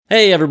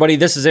Hey everybody,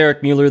 this is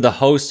Eric Mueller, the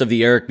host of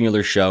The Eric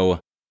Mueller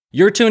Show.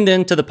 You're tuned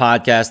in to the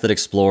podcast that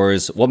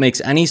explores what makes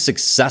any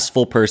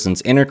successful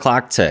person's inner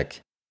clock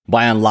tick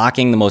by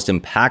unlocking the most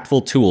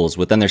impactful tools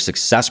within their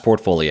success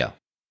portfolio.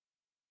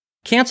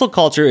 Cancel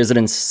culture is an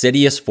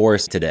insidious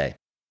force today.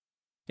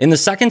 In the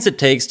seconds it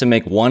takes to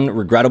make one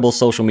regrettable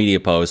social media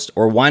post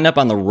or wind up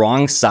on the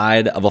wrong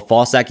side of a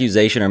false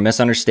accusation or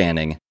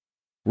misunderstanding,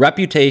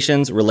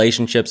 reputations,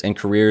 relationships, and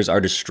careers are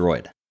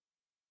destroyed.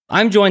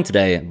 I'm joined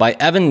today by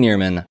Evan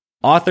Nierman,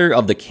 author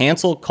of The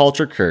Cancel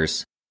Culture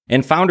Curse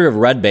and founder of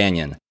Red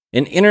Banyan,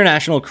 an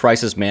international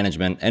crisis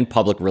management and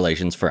public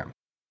relations firm.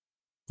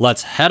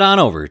 Let's head on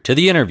over to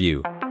the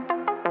interview.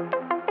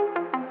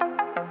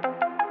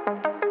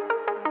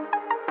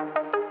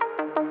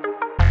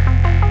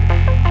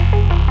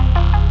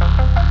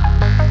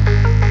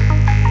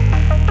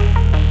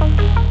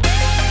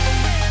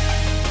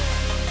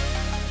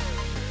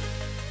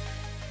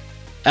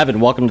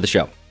 Evan, welcome to the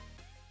show.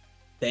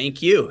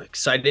 Thank you.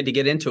 Excited to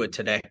get into it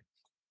today.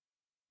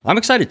 I'm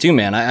excited too,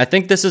 man. I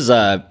think this is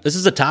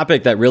a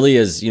topic that really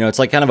is, it's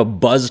like kind of a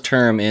buzz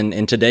term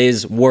in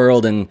today's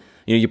world. And,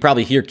 you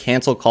probably hear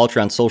cancel culture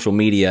on social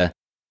media.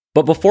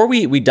 But before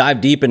we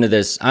dive deep into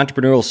this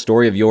entrepreneurial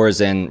story of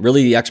yours and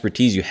really the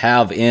expertise you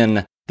have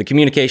in the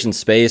communication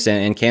space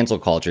and cancel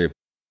culture,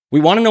 we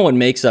want to know what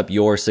makes up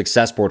your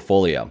success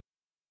portfolio.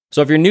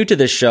 So if you're new to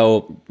this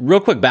show, real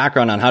quick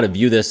background on how to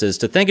view this is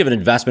to think of an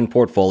investment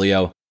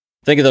portfolio.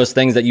 Think of those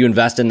things that you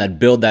invest in that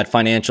build that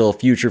financial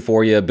future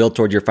for you, build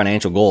toward your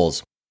financial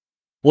goals.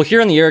 Well,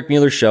 here on the Eric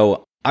Mueller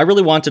Show, I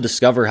really want to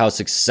discover how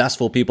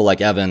successful people like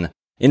Evan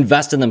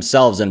invest in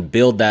themselves and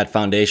build that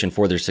foundation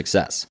for their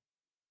success.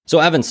 So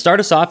Evan, start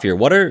us off here.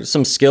 What are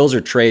some skills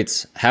or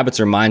traits, habits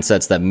or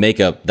mindsets that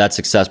make up that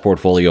success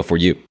portfolio for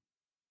you?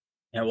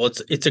 Yeah, well,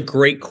 it's a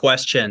great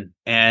question.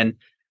 And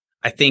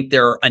I think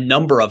there are a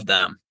number of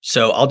them.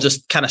 So I'll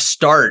just kind of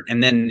start.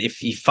 And then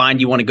if you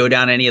find you want to go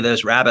down any of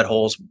those rabbit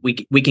holes, we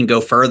can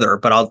go further.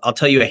 But I'll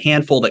tell you a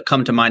handful that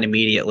come to mind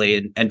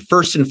immediately. And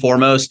first and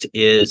foremost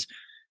is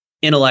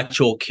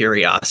intellectual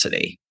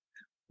curiosity,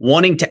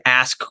 wanting to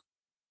ask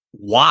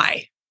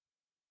why,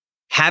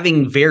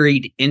 having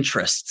varied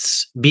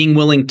interests, being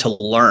willing to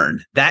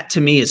learn. That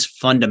to me is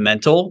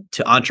fundamental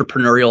to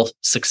entrepreneurial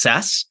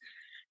success.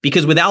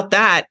 Because without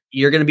that,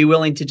 you're going to be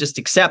willing to just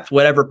accept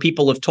whatever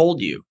people have told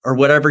you or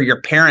whatever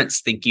your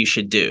parents think you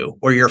should do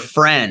or your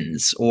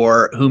friends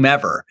or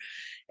whomever.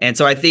 And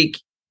so I think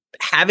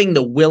having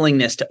the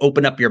willingness to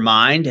open up your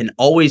mind and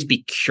always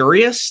be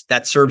curious,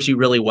 that serves you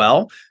really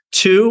well.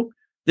 Two,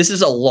 this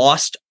is a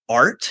lost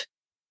art,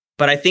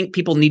 but I think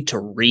people need to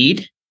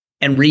read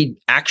and read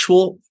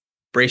actual,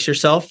 brace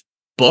yourself,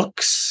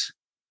 books,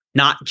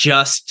 not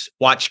just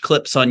watch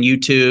clips on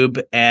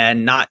YouTube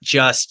and not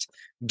just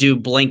do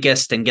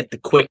Blinkist and get the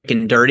quick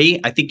and dirty.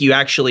 I think you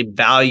actually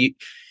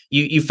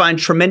you find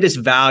tremendous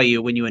value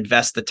when you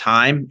invest the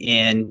time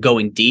in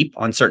going deep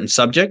on certain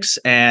subjects.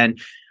 And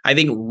I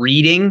think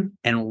reading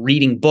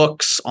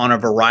books on a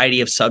variety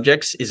of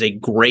subjects is a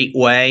great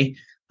way.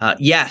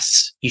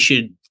 Yes, you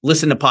should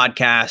listen to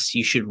podcasts.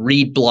 You should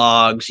read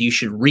blogs. You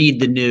should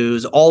read the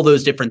news, all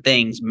those different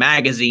things,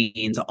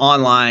 magazines,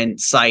 online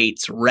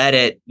sites,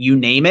 Reddit, you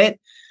name it.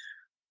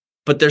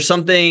 But there's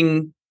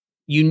something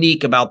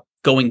unique about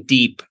going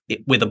deep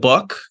with a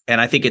book.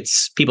 And I think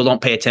people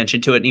don't pay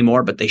attention to it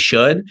anymore, but they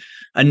should.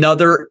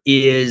 Another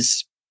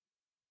is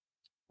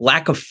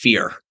lack of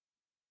fear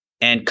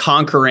and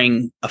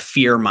conquering a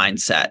fear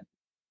mindset.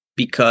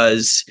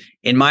 Because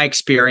in my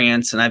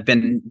experience, and I've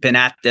been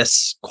at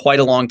this quite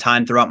a long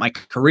time throughout my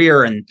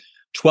career and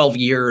 12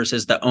 years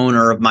as the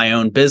owner of my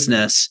own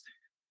business,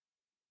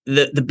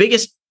 the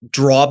biggest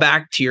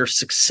drawback to your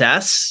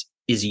success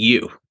is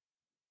you.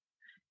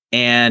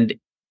 And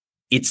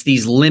it's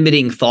these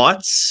limiting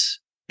thoughts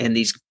and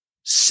these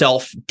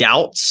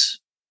self-doubts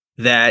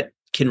that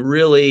can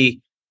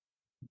really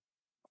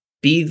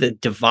be the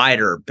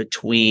divider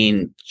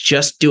between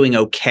just doing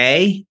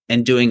okay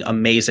and doing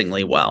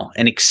amazingly well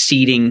and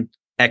exceeding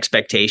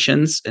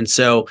expectations. And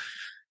so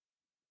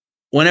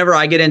whenever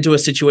I get into a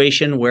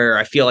situation where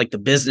I feel like the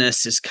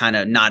business is kind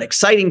of not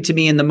exciting to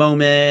me in the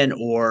moment,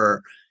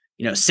 or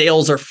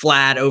sales are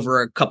flat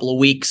over a couple of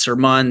weeks or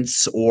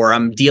months, or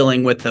I'm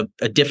dealing with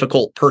a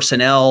difficult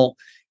personnel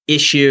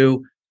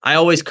issue, I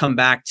always come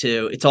back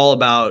to it's all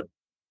about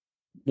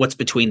what's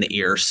between the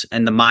ears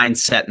and the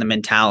mindset and the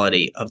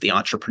mentality of the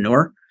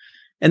entrepreneur.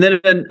 And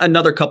then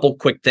another couple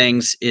quick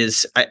things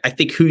is I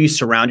think who you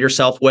surround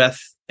yourself with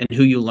and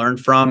who you learn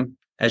from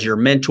as your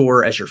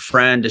mentor, as your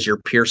friend, as your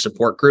peer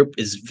support group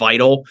is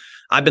vital.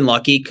 I've been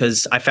lucky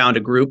because I found a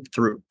group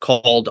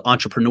called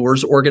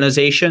Entrepreneurs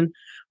Organization,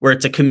 where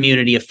it's a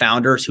community of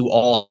founders who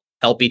all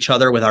help each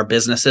other with our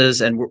businesses.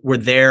 And we're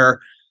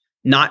there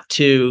not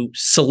to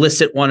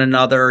solicit one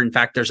another. In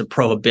fact, there's a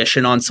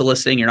prohibition on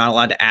soliciting. You're not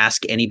allowed to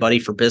ask anybody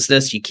for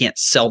business. You can't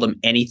sell them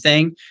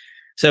anything.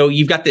 So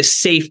you've got this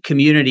safe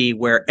community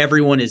where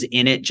everyone is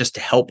in it just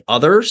to help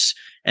others.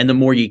 And the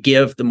more you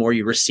give, the more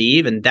you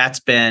receive. And that's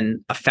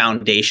been a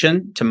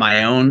foundation to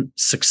my own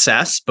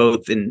success,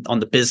 both on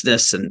the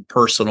business and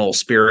personal,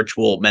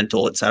 spiritual,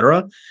 mental, et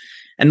cetera.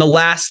 And the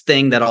last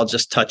thing that I'll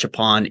just touch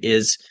upon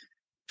is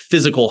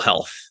physical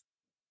health.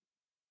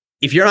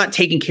 If you're not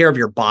taking care of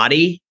your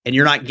body and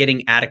you're not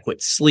getting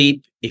adequate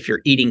sleep, if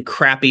you're eating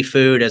crappy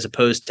food as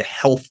opposed to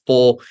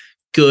healthful,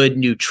 good,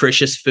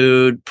 nutritious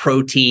food,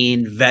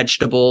 protein,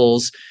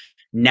 vegetables,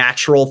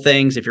 natural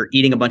things, if you're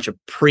eating a bunch of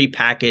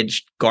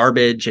prepackaged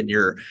garbage and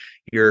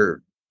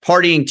you're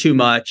partying too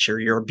much or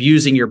you're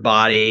abusing your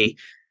body,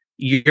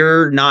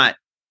 you're not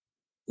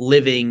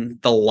living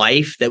the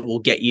life that will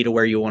get you to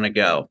where you want to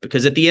go.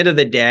 Because at the end of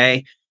the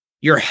day,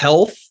 your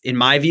health, in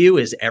my view,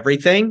 is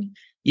everything.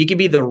 You can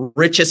be the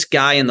richest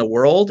guy in the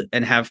world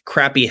and have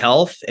crappy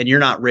health, and you're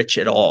not rich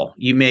at all.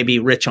 You may be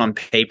rich on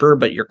paper,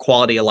 but your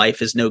quality of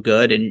life is no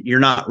good and you're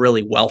not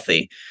really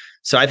wealthy.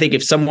 So I think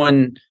if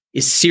someone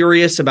is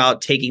serious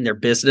about taking their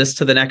business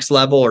to the next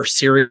level or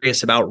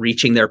serious about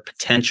reaching their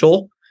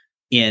potential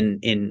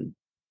in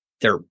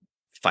their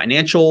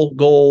financial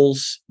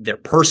goals, their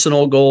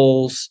personal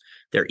goals,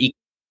 their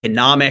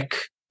economic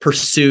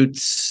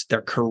pursuits,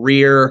 their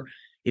career,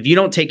 if you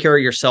don't take care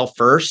of yourself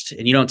first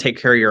and you don't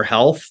take care of your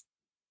health,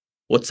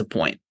 what's the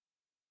point?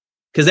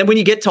 Because then when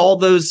you get to all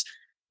those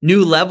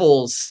new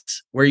levels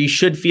where you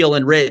should feel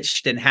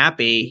enriched and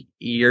happy,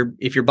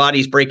 if your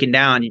body's breaking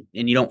down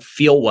and you don't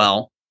feel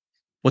well,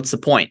 what's the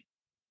point?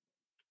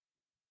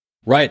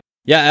 Right.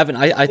 Yeah, Evan,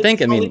 I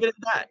think, I mean, leave it at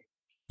that.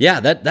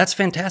 Yeah, that's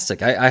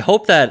fantastic. I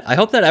hope that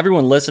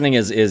everyone listening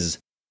is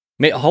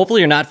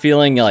hopefully you're not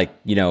feeling like,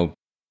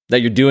 that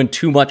you're doing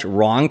too much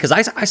wrong. Because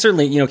I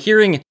certainly,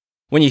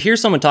 when you hear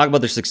someone talk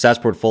about their success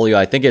portfolio,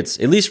 I think it's,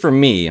 at least for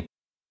me,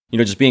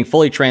 just being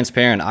fully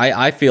transparent,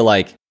 I feel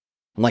like,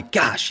 I'm like,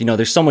 gosh,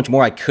 there's so much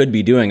more I could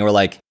be doing. Or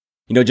like,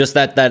 just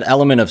that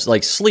element of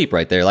like sleep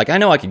right there. Like, I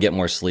know I could get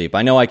more sleep.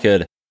 I know I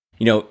could,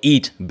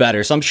 eat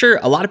better. So I'm sure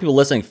a lot of people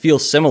listening feel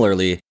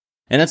similarly.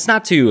 And it's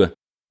not to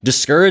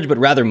discourage, but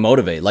rather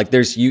motivate. Like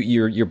there's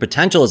your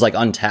potential is like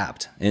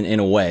untapped in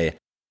a way.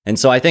 And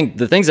so I think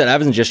the things that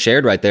Evan just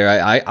shared right there,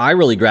 I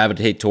really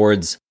gravitate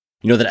towards,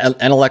 that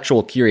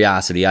intellectual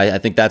curiosity. I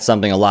think that's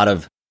something a lot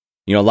of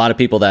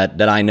people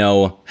that I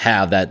know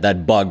have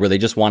that bug where they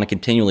just want to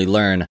continually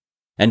learn.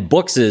 And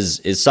books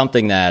is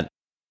something that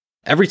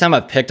every time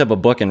I've picked up a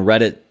book and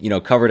read it,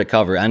 cover to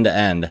cover, end to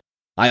end,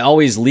 I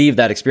always leave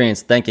that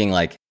experience thinking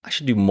like, I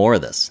should do more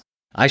of this.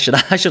 I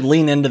should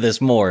lean into this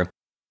more.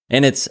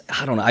 And it's,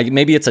 I don't know,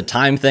 maybe it's a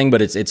time thing,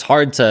 but it's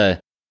hard to,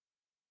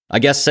 I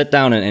guess, sit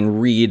down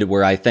and read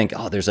where I think,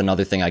 oh, there's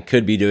another thing I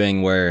could be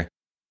doing where,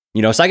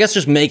 so I guess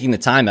just making the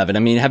time of it. I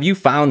mean, have you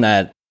found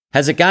that,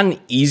 has it gotten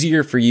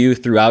easier for you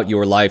throughout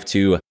your life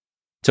to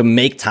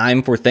make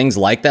time for things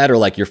like that, or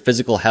like your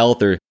physical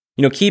health, or,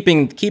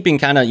 keeping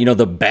kind of,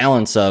 the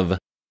balance of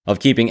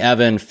keeping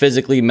Evan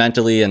physically,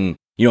 mentally, and,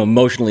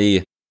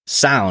 emotionally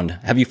sound?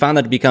 Have you found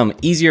that to become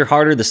easier,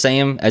 harder, the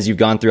same as you've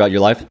gone throughout your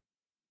life?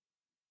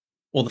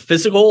 Well, the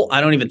physical, I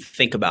don't even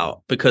think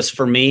about, because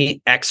for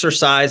me,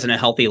 exercise and a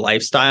healthy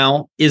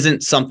lifestyle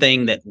isn't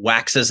something that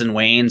waxes and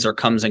wanes or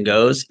comes and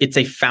goes. It's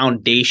a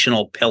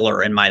foundational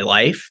pillar in my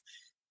life.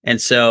 And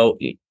so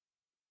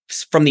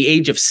from the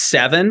age of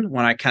 7,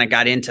 when I kind of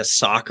got into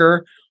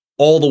soccer,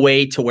 all the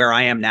way to where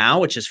I am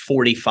now, which is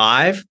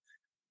 45,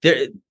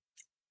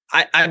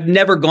 I've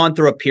never gone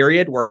through a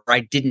period where I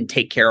didn't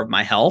take care of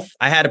my health.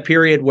 I had a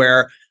period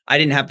where I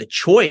didn't have the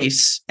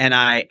choice, and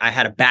I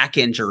had a back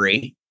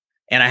injury,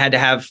 and I had to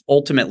have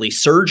ultimately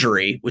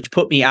surgery, which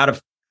put me out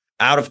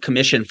of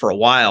commission for a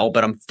while,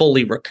 but I'm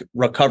fully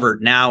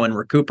recovered now and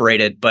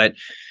recuperated. But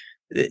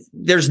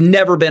there's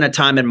never been a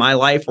time in my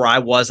life where I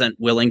wasn't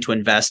willing to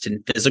invest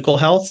in physical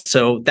health.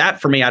 So that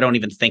for me, I don't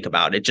even think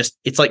about it.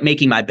 It's like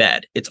making my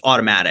bed. It's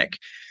automatic.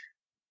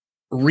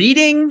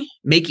 Reading,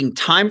 making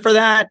time for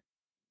that.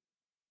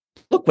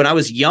 Look, when I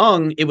was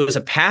young, it was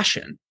a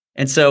passion.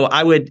 And so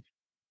I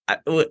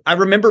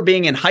remember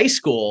being in high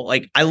school,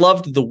 like I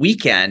loved the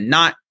weekend,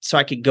 not so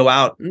I could go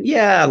out.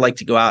 Yeah, I like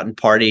to go out and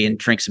party and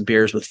drink some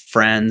beers with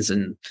friends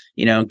and,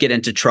 get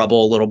into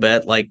trouble a little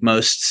bit like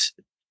most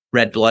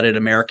red-blooded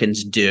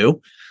Americans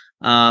do.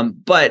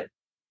 But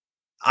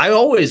I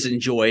always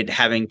enjoyed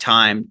having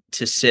time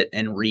to sit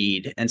and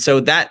read. And so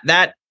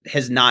that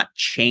has not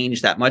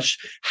changed that much.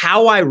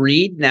 How I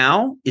read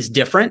now is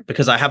different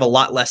because I have a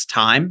lot less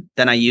time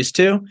than I used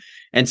to.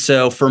 And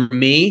so for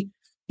me,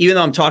 even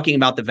though I'm talking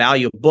about the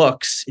value of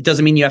books, it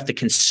doesn't mean you have to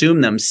consume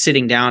them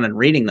sitting down and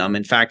reading them.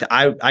 In fact,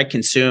 I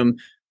consume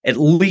at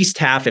least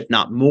half, if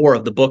not more,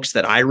 of the books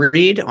that I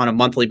read on a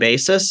monthly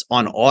basis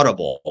on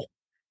Audible.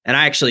 And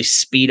I actually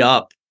speed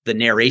up the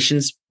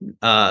narration's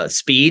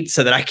speed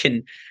so that I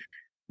can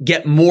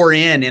get more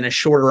in a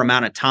shorter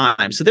amount of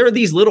time. So there are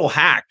these little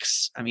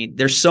hacks. I mean,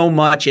 there's so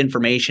much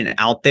information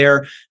out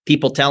there,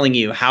 people telling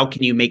you, how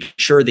can you make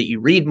sure that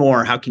you read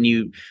more? How can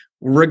you,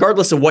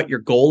 regardless of what your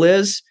goal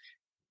is,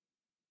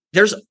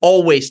 there's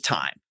always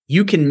time.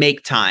 You can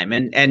make time.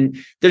 And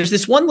there's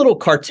this one little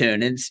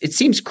cartoon, and it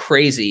seems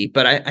crazy,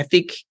 but I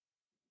think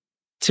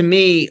to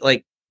me,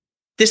 like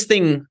this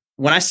thing,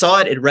 when I saw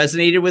it, it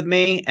resonated with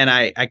me, and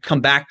I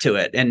come back to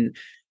it. And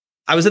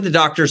I was at the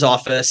doctor's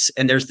office,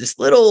 and there's this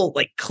little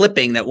like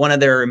clipping that one of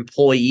their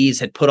employees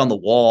had put on the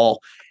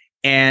wall.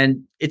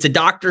 And it's a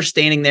doctor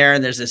standing there,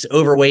 and there's this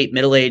overweight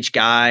middle-aged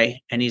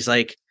guy. And he's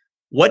like,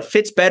 what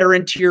fits better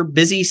into your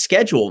busy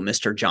schedule,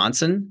 Mr.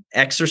 Johnson?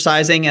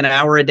 Exercising an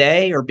hour a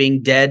day or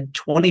being dead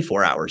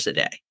 24 hours a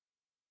day?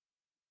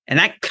 And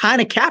that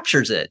kind of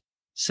captures it.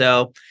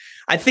 So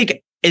I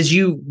think as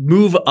you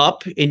move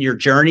up in your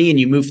journey and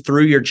you move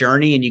through your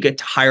journey and you get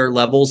to higher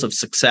levels of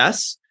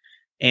success,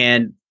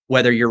 and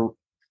whether you're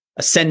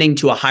ascending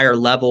to a higher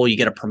level, you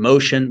get a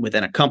promotion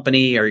within a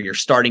company, or you're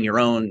starting your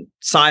own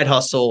side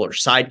hustle or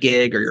side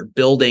gig, or you're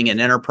building an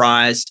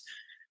enterprise,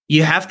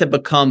 you have to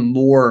become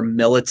more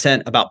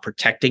militant about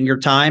protecting your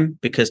time,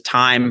 because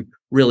time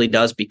really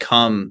does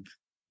become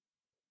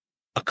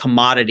a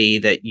commodity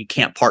that you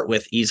can't part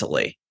with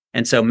easily.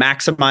 And so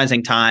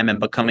maximizing time and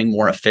becoming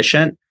more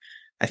efficient,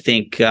 I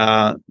think,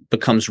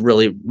 becomes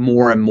really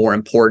more and more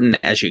important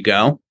as you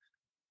go.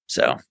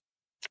 So,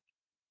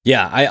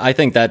 yeah, I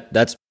think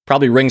that's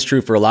probably rings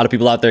true for a lot of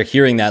people out there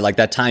hearing that, like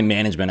that time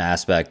management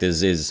aspect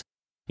is,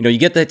 you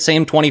get that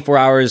same 24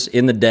 hours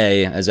in the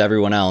day as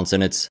everyone else.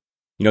 And it's,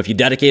 if you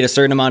dedicate a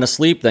certain amount of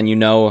sleep, then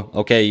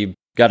okay, you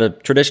got a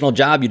traditional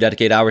job, you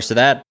dedicate hours to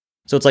that.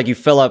 So it's like you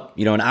fill up,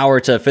 an hour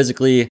to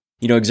physically,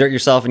 exert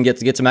yourself and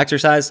get some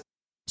exercise.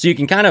 So you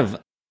can kind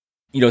of,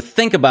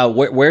 think about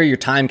where your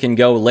time can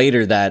go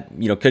later that,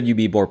 could you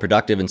be more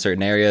productive in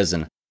certain areas?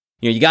 And,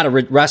 you got to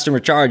rest and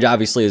recharge,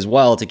 obviously, as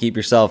well, to keep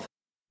yourself,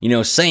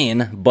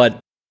 sane. But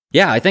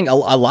yeah, I think a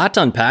lot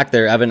to unpack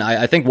there, Evan.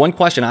 I think one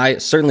question I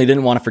certainly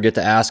didn't want to forget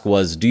to ask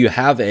was, do you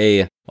have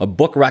a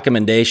book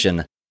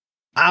recommendation?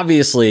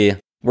 Obviously,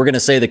 we're going to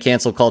say The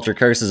Cancel Culture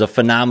Curse is a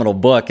phenomenal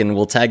book, and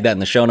we'll tag that in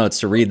the show notes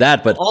to read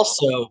that. But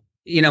also,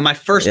 my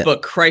first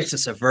book,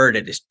 Crisis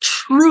Averted, is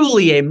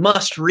truly a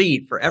must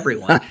read for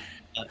everyone.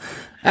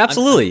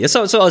 Absolutely.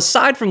 So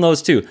aside from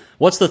those two,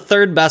 what's the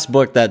third best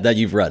book that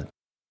you've read?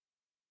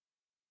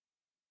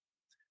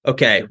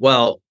 Okay,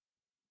 well,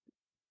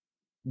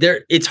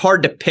 it's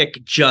hard to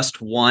pick just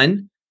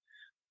one,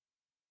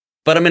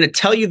 but I'm going to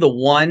tell you the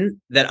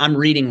one that I'm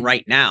reading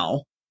right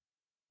now,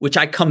 which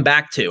I come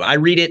back to. I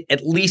read it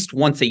at least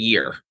once a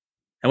year.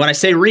 And when I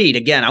say read,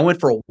 again, I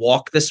went for a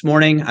walk this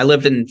morning. I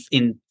lived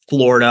in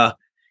Florida.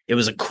 It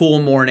was a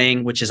cool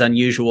morning, which is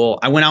unusual.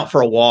 I went out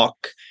for a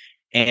walk,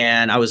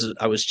 and I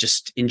was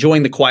just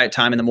enjoying the quiet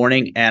time in the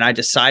morning. And I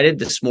decided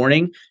this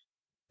morning,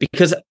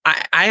 because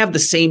I have the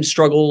same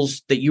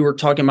struggles that you were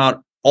talking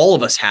about, all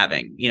of us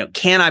having,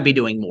 can I be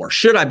doing more?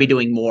 Should I be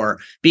doing more?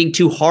 Being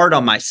too hard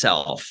on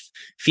myself,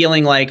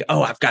 feeling like,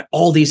 oh, I've got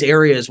all these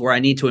areas where I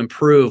need to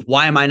improve.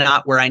 Why am I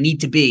not where I need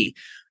to be?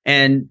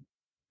 And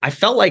I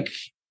felt like,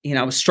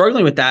 I was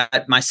struggling with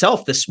that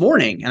myself this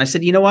morning. And I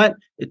said, you know what?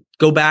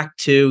 Go back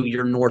to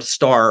your North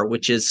Star,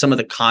 which is some of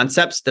the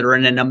concepts that are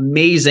in an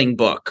amazing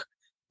book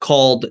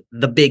called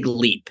The Big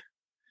Leap.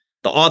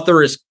 The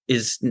author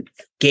is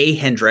Gay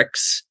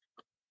Hendricks.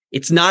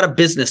 It's not a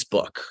business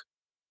book.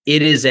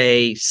 It is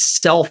a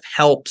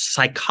self-help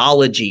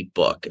psychology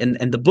book. And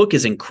the book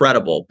is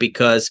incredible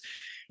because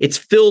it's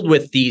filled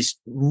with these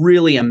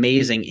really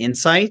amazing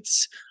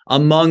insights.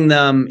 Among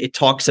them, it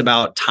talks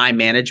about time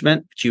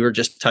management, which you were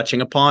just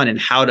touching upon, and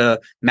how to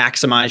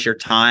maximize your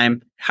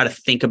time, how to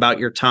think about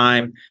your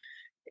time.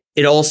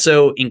 It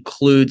also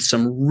includes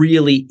some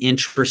really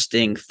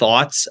interesting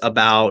thoughts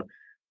about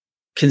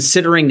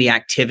considering the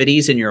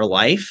activities in your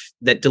life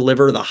that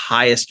deliver the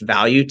highest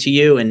value to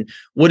you. And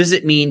what does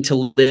it mean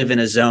to live in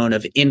a zone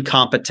of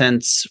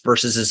incompetence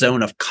versus a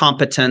zone of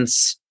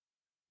competence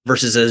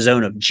versus a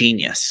zone of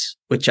genius,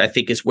 which I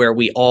think is where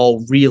we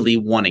all really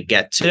want to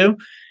get to.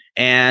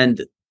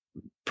 And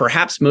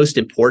perhaps most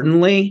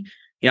importantly,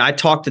 I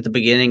talked at the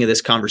beginning of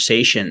this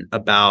conversation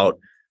about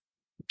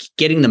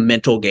getting the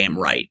mental game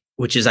right,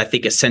 which is, I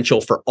think,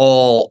 essential for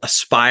all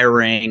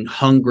aspiring,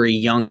 hungry,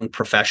 young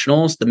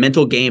professionals. The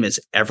mental game is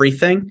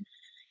everything.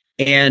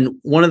 And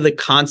one of the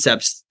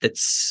concepts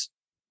that's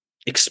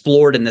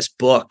explored in this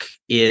book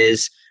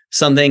is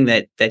something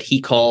that he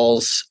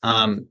calls,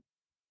 oh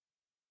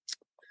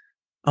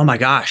my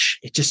gosh,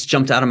 it just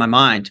jumped out of my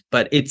mind,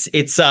 but it's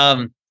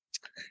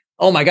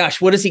oh my gosh,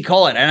 what does he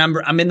call it? And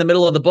I'm in the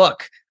middle of the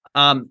book.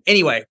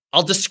 Anyway,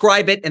 I'll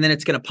describe it, and then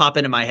it's going to pop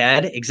into my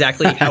head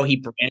exactly how he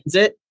brands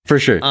it. For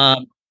sure.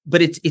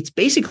 But it's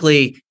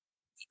basically,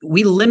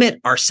 we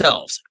limit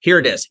ourselves. Here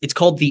it is. It's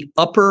called the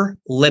upper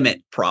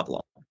limit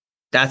problem.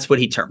 That's what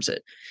he terms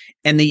it.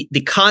 And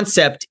the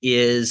concept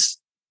is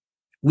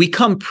we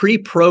come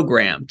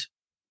pre-programmed,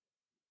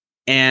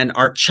 and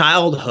our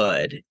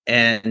childhood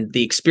and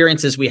the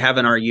experiences we have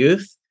in our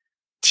youth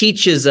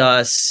teaches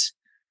us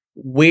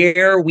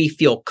where we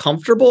feel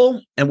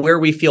comfortable and where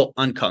we feel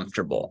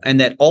uncomfortable. And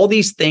that all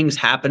these things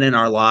happen in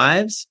our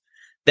lives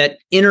that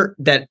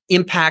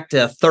impact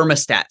a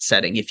thermostat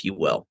setting, if you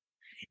will.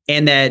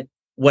 And that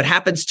what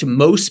happens to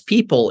most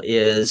people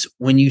is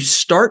when you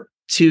start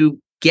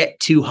to get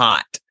too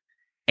hot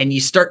and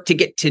you start to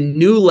get to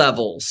new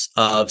levels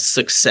of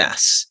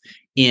success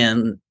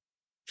in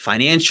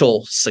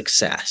financial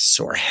success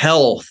or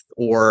health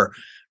or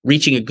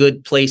reaching a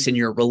good place in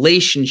your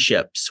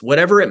relationships,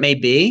 whatever it may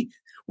be,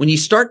 when you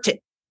start to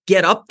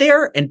get up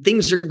there and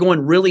things are going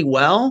really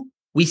well,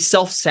 we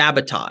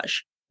self-sabotage.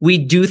 We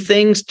do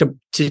things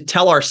to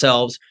tell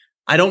ourselves,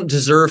 I don't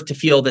deserve to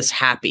feel this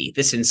happy,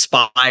 this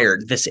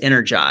inspired, this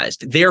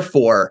energized.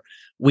 Therefore,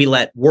 we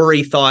let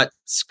worry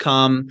thoughts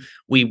come.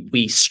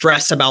 We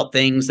stress about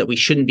things that we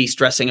shouldn't be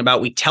stressing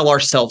about. We tell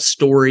ourselves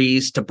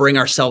stories to bring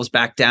ourselves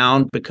back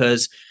down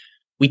because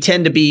we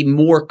tend to be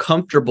more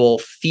comfortable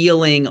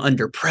feeling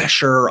under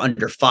pressure,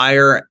 under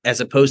fire,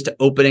 as opposed to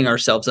opening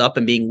ourselves up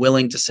and being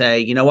willing to say,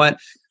 you know what?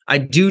 I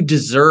do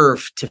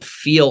deserve to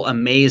feel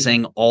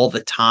amazing all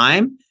the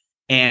time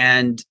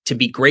and to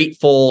be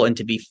grateful and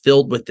to be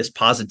filled with this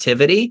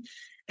positivity.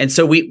 And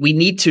so we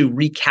need to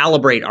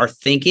recalibrate our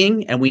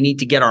thinking, and we need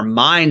to get our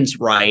minds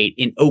right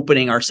in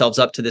opening ourselves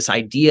up to this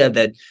idea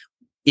that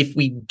if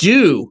we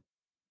do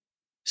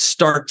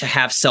start to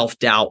have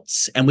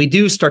self-doubts and we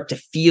do start to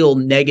feel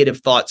negative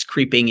thoughts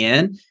creeping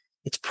in,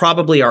 it's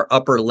probably our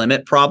upper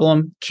limit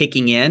problem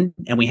kicking in,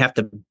 and we have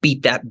to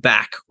beat that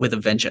back with a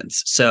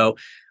vengeance. So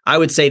I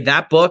would say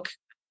that book,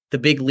 The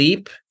Big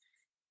Leap,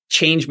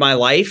 changed my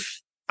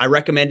life. I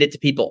recommend it to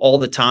people all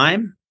the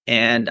time.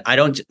 And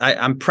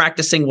I'm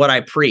practicing what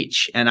I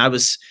preach. And I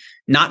was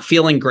not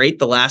feeling great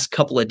the last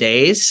couple of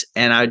days.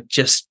 And I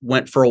just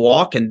went for a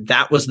walk. And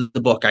that was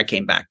the book I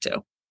came back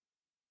to.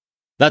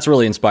 That's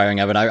really inspiring,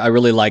 Evan. I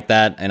really like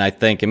that. And I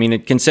think,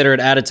 consider it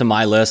added to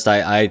my list.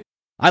 I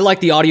like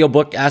the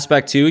audiobook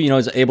aspect too,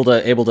 is able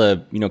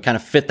to, kind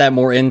of fit that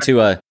more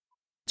into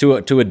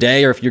to a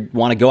day. Or if you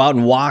want to go out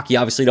and walk, you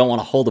obviously don't want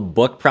to hold a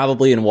book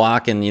probably and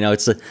walk. And,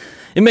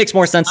 it makes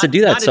more sense to do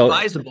that. So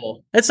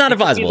advisable. It's not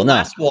advisable. No.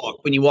 Last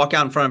walk when you walk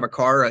out in front of a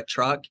car or a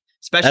truck,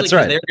 especially because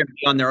they're going to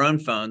be on their own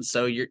phones.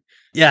 So you're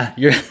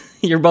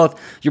both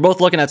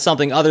looking at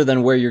something other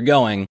than where you're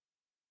going.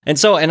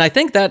 And I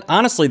think that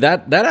honestly,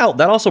 that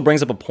also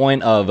brings up a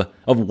point of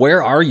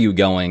where are you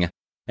going?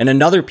 And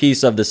another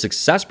piece of the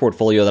success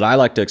portfolio that I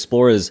like to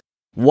explore is,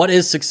 what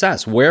is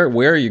success? Where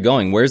are you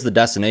going? Where's the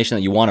destination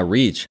that you want to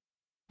reach?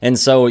 And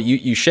so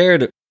you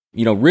shared,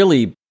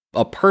 really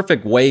a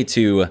perfect way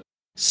to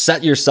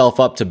set yourself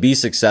up to be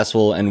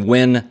successful and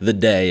win the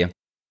day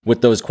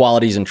with those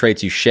qualities and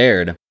traits you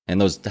shared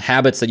and those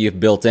habits that you've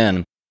built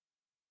in.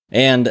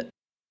 And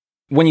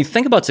when you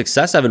think about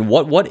success, Evan,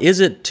 what is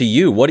it to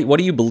you? What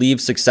do you believe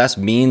success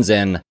means,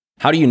 and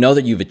how do you know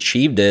that you've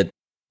achieved it?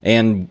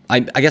 And I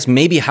guess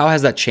maybe how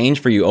has that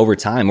changed for you over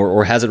time,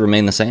 or has it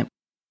remained the same?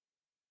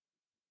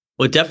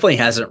 Well, it definitely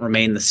hasn't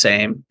remained the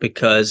same,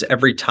 because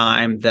every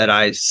time that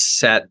I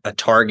set a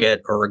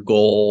target or a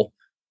goal,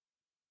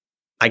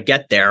 I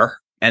get there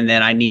and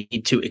then I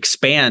need to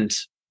expand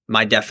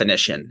my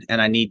definition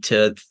and I need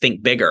to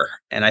think bigger.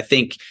 And I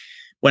think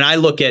when I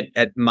look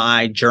at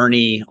my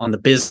journey on the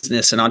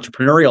business and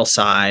entrepreneurial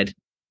side,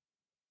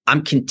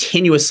 I'm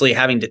continuously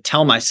having to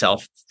tell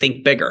myself,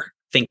 think bigger,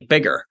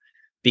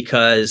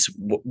 because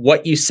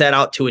what you set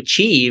out to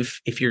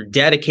achieve, if you're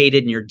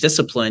dedicated and you're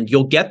disciplined,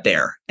 you'll get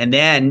there. And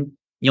then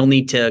you'll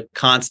need to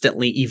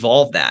constantly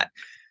evolve that.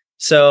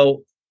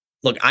 So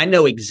look, I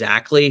know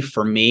exactly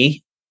for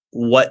me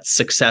what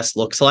success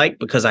looks like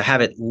because I have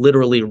it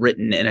literally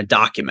written in a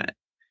document,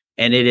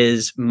 and it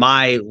is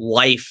my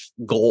life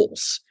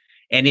goals.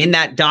 And in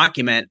that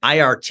document,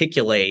 I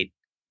articulate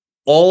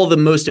all the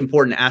most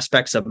important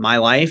aspects of my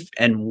life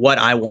and what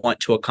I want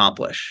to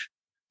accomplish.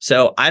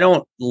 So I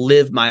don't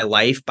live my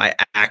life by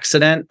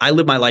accident. I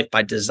live my life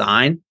by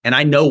design, and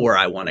I know where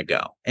I want to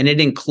go. And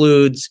it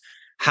includes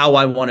how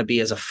I want to be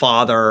as a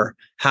father,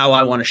 how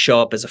I want to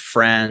show up as a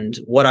friend,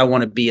 what I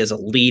want to be as a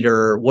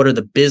leader, what are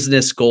the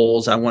business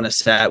goals I want to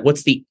set,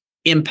 what's the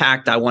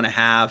impact I want to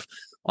have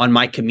on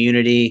my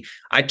community.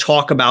 I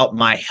talk about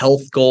my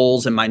health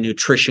goals and my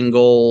nutrition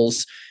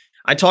goals.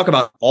 I talk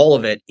about all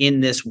of it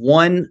in this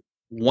one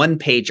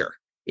pager.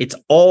 It's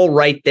all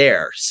right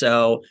there.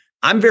 So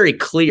I'm very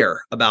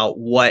clear about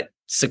what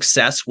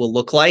success will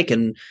look like.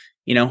 And,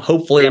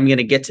 hopefully I'm going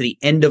to get to the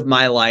end of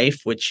my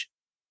life, which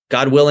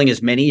God willing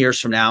is many years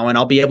from now. And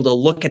I'll be able to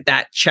look at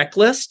that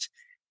checklist,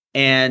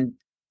 and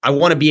I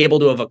want to be able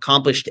to have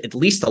accomplished at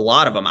least a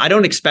lot of them. I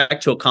don't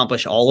expect to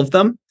accomplish all of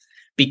them,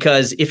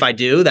 because if I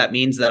do, that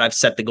means that I've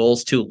set the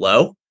goals too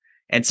low.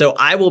 And so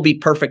I will be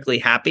perfectly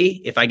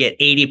happy if I get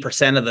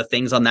 80% of the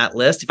things on that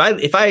list.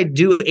 If I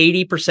do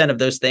 80% of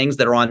those things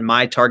that are on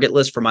my target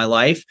list for my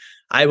life,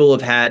 I will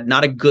have had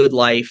not a good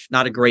life,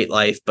 not a great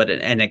life, but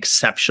an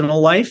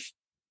exceptional life.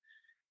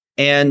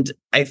 And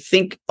I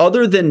think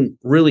other than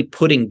really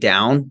putting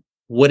down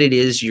what it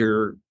is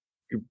you're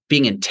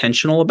being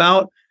intentional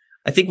about,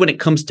 I think when it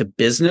comes to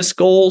business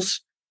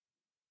goals,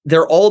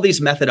 there are all these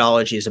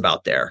methodologies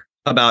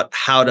about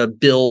how to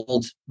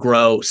build,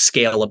 grow,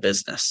 scale a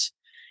business.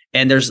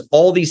 And there's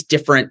all these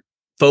different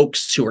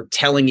folks who are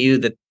telling you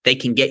that they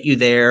can get you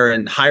there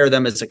and hire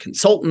them as a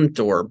consultant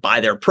or buy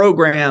their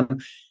program.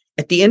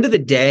 At the end of the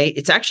day,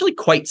 it's actually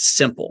quite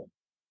simple.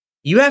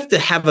 You have to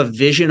have a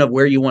vision of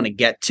where you want to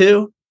get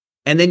to,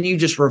 and then you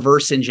just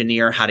reverse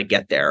engineer how to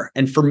get there.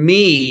 And for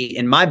me,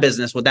 in my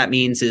business, what that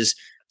means is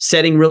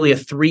setting really a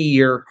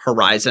 3-year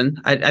horizon.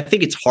 I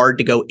think it's hard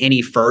to go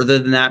any further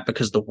than that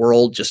because the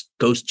world just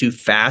goes too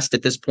fast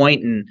at this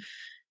point, and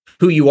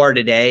who you are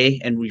today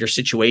and your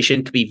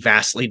situation could be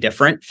vastly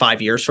different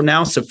 5 years from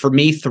now. So for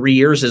me, 3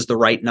 years is the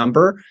right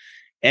number.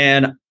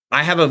 And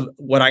I have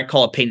what I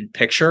call a painted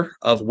picture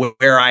of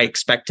where I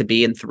expect to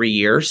be in 3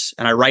 years.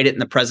 And I write it in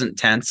the present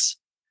tense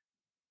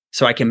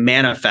so I can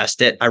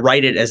manifest it. I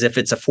write it as if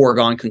it's a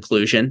foregone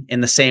conclusion,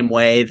 in the same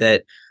way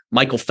that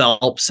Michael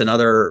Phelps and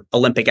other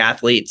Olympic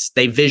athletes,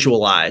 they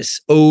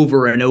visualize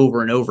over and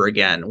over and over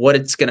again what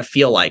it's going to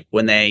feel like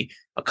when they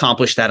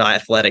accomplish that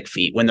athletic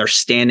feat, when they're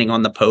standing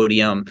on the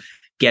podium,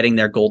 getting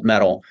their gold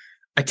medal.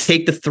 I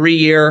take the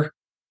 3-year,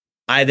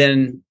 I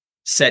then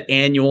set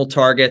annual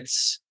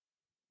targets.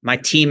 My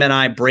team and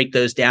I break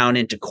those down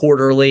into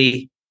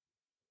quarterly.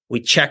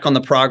 We check on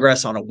the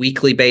progress on a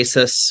weekly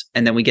basis,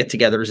 and then we get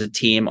together as a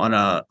team on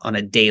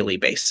a daily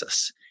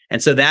basis.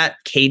 And so that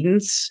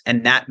cadence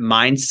and that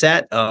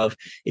mindset of,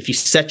 if you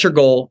set your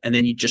goal and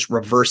then you just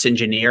reverse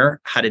engineer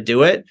how to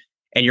do it,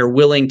 and you're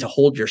willing to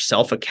hold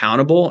yourself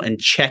accountable and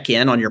check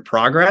in on your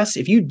progress,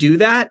 if you do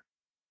that,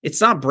 it's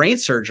not brain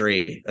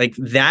surgery. Like,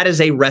 that is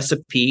a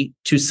recipe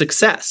to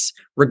success,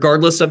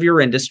 regardless of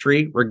your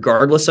industry,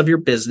 regardless of your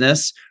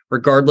business,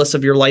 regardless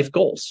of your life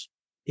goals.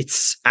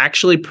 It's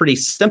actually pretty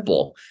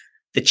simple.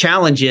 The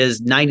challenge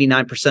is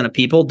 99% of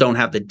people don't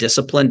have the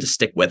discipline to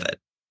stick with it.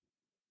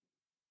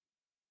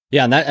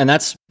 Yeah, and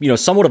that's,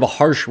 somewhat of a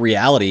harsh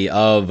reality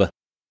of,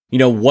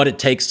 what it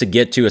takes to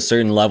get to a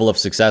certain level of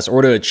success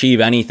or to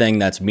achieve anything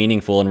that's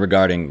meaningful in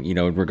regard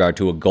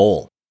to a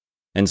goal.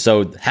 And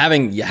so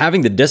having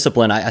the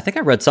discipline, I think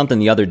I read something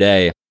the other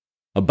day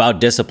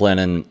about discipline,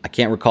 and I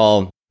can't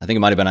recall, I think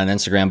it might have been on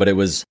Instagram, but it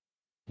was,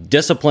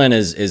 discipline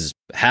is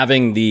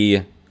having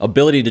the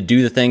ability to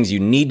do the things you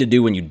need to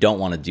do when you don't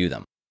want to do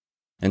them.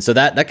 And so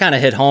that kind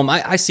of hit home.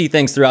 I see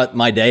things throughout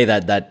my day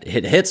that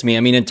hits me.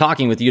 I mean, in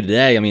talking with you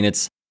today, I mean,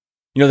 it's,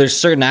 there's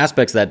certain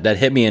aspects that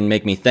hit me and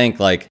make me think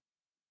like,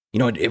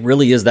 it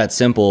really is that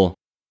simple.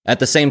 At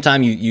the same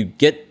time,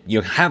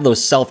 you have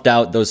those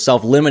self-doubt, those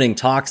self-limiting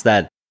talks,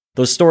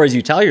 those stories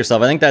you tell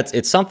yourself. I think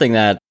it's something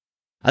that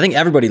I think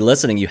everybody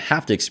listening, you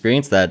have to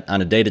experience that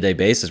on a day-to-day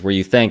basis, where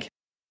you think,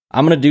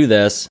 I'm going to do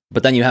this,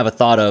 but then you have a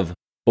thought of,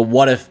 but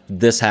what if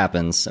this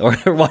happens? Or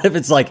what if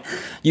it's like,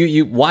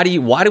 why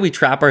do we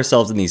trap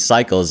ourselves in these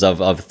cycles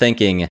of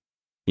thinking,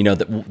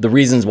 the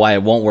reasons why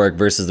it won't work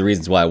versus the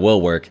reasons why it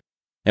will work?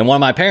 And when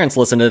my parents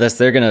listen to this,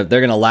 they're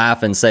gonna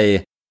laugh and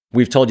say,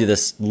 we've told you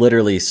this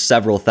literally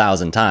several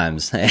thousand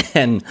times.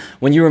 And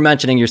when you were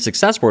mentioning your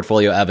success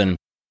portfolio, Evan,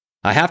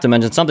 I have to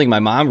mention something my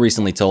mom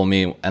recently told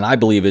me, and I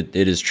believe it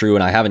is true,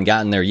 and I haven't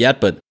gotten there yet,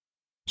 but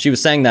she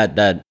was saying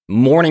that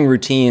morning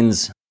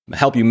routines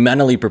help you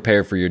mentally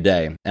prepare for your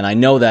day. And I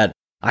know that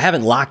I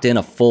haven't locked in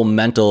a full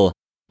mental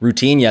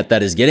routine yet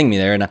that is getting me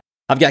there. And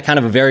I've got kind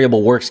of a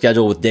variable work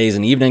schedule with days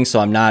and evenings,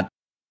 so I'm not,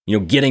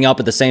 getting up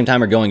at the same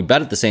time or going to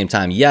bed at the same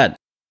time yet.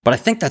 But I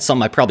think that's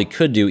something I probably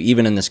could do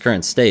even in this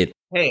current state.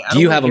 Hey, do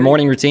you have a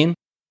morning routine?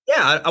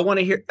 Yeah, I want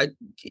to hear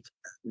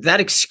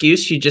that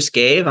excuse you just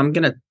gave. I'm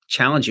going to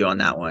challenge you on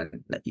that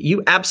one.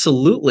 You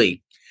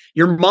absolutely,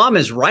 your mom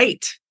is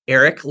right,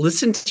 Eric.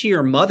 Listen to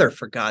your mother,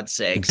 for God's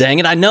sakes. Dang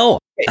it, I know.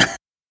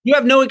 You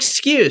have no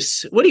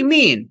excuse. What do you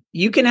mean?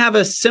 You can have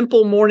a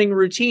simple morning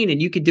routine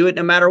and you could do it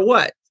no matter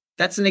what.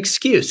 That's an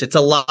excuse. It's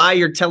a lie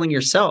you're telling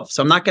yourself.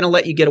 So I'm not going to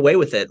let you get away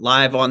with it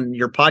live on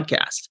your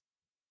podcast.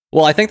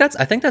 Well, I think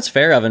that's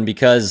fair, Evan,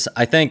 because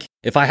I think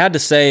if I had to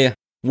say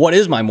what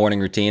is my morning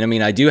routine, I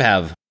mean, I do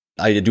have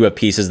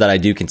pieces that I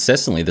do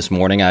consistently. This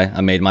morning, I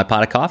made my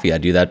pot of coffee. I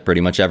do that pretty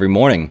much every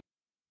morning.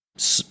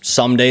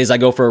 Some days I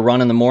go for a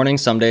run in the morning.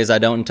 Some days I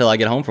don't until I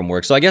get home from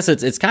work. So I guess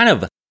it's kind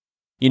of,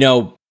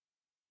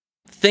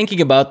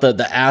 thinking about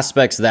the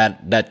aspects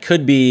that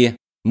could be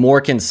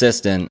more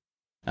consistent.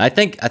 I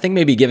think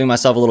maybe giving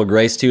myself a little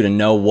grace too, to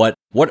know what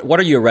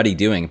are you already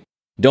doing.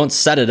 Don't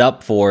set it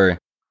up for,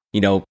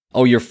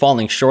 oh, you're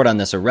falling short on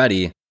this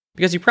already,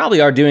 because you probably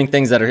are doing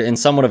things that are in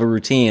somewhat of a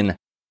routine.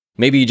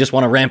 Maybe you just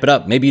want to ramp it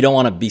up. Maybe you don't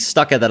want to be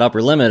stuck at that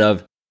upper limit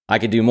of, I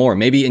could do more.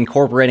 Maybe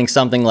incorporating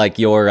something like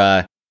your,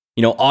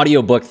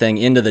 audiobook thing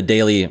into the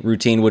daily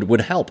routine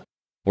would help.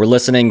 Or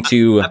listening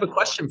to. I have a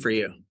question for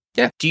you.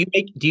 Yeah. Do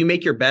you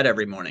make your bed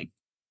every morning?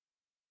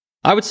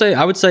 I would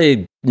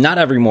say not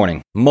every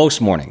morning,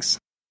 most mornings.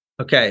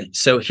 Okay.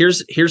 So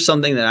here's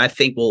something that I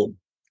think will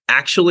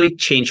actually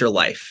change your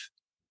life.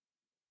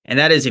 And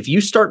that is, if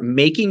you start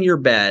making your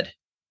bed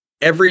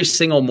every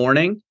single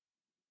morning,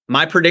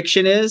 my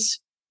prediction is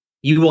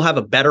you will have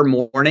a better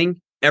morning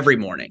every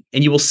morning,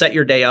 and you will set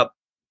your day up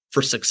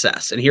for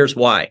success. And here's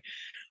why.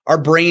 Our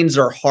brains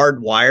are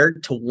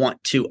hardwired to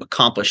want to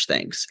accomplish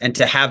things and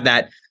to have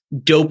that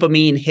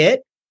dopamine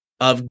hit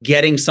of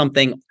getting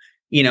something.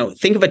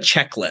 Think of a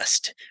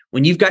checklist.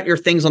 When you've got your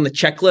things on the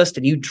checklist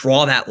and you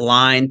draw that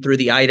line through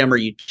the item or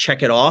you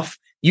check it off,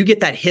 you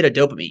get that hit of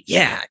dopamine.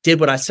 Yeah, I did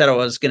what I said I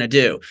was going to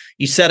do.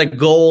 You set a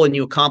goal and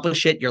you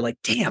accomplish it. You're like,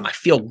 damn, I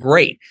feel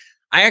great.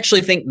 I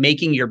actually think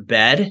making your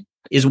bed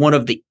is one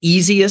of the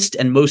easiest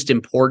and most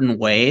important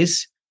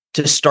ways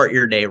to start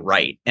your day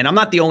right. And I'm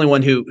not the only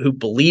one who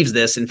believes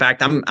this. In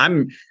fact,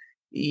 I'm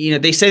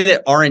they say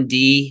that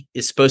R&D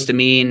is supposed to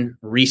mean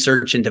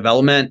research and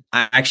development.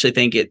 I actually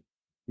think it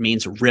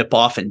means rip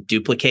off and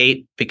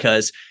duplicate,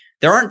 because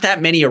there aren't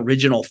that many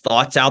original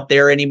thoughts out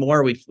there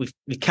anymore. We've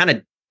kind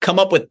of come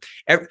up with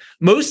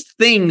most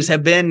things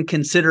have been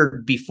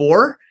considered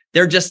before.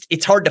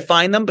 It's hard to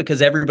find them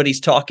because everybody's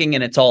talking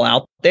and it's all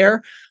out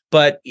there.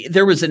 But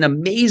there was an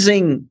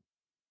amazing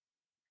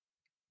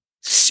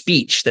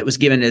speech that was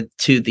given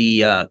to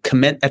the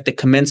at the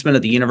commencement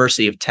of the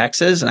University of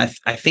Texas. And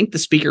I think the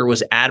speaker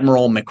was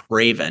Admiral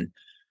McRaven,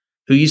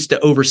 who used to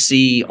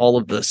oversee all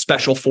of the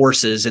special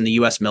forces in the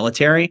US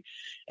military.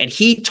 And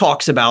he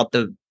talks about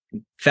the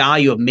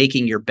value of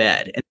making your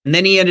bed. And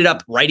then he ended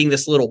up writing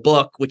this little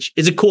book, which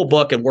is a cool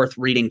book and worth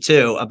reading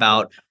too,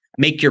 about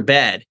make your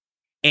bed.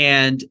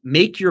 And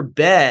make your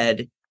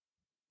bed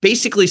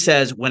basically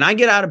says, when I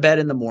get out of bed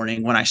in the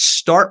morning, when I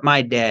start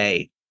my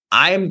day,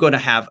 I am going to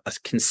have a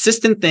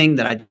consistent thing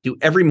that I do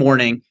every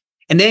morning.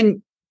 And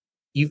then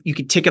you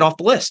can tick it off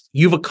the list.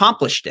 You've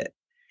accomplished it.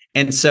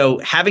 And so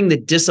having the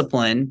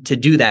discipline to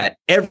do that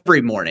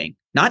every morning,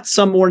 not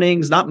some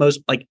mornings, not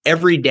most, like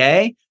every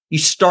day, you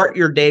start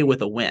your day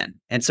with a win.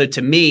 And so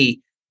to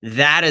me,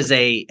 that is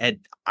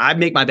I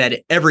make my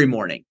bed every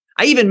morning.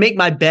 I even make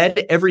my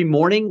bed every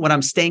morning when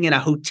I'm staying in a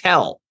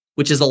hotel,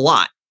 which is a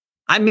lot.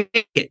 I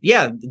make it.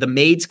 Yeah, the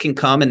maids can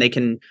come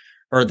and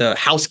or the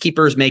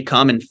housekeepers may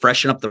come and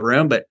freshen up the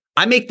room, but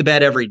I make the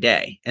bed every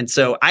day. And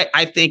so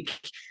I think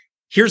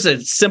here's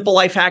a simple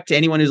life hack to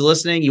anyone who's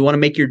listening. You want to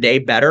make your day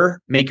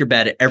better, make your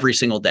bed every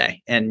single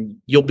day. And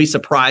you'll be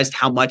surprised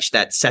how much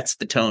that sets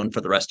the tone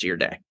for the rest of your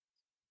day.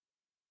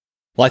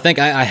 Well, I think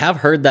I have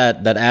heard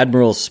that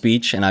Admiral's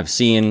speech, and I've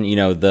seen,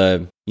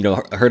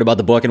 heard about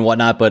the book and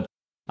whatnot, but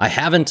I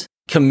haven't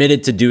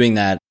committed to doing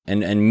that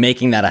and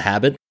making that a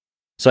habit.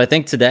 So I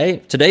think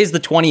today's the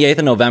 28th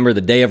of November,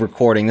 the day of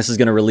recording. This is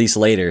going to release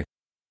later.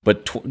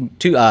 But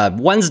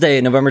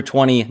Wednesday, November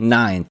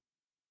 29th,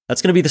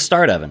 that's going to be the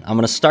start, Evan. I'm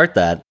going to start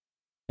that.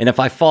 And if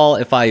I fall,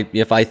 if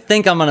I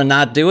think I'm going to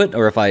not do it,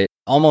 or if I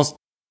almost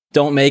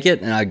don't make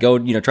it and I go,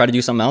 try to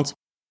do something else,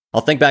 I'll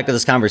think back to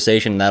this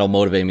conversation and that'll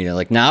motivate me to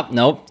like,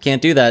 nope,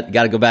 can't do that.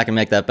 Got to go back and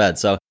make that bed.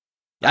 So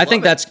I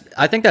think that's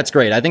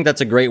great. I think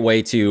that's a great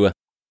way to,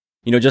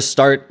 just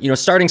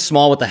starting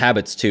small with the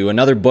habits too.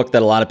 Another book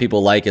that a lot of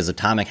people like is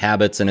Atomic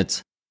Habits.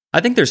 And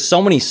I think there's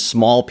so many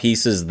small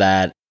pieces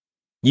that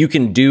you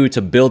can do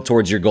to build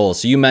towards your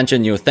goals. So you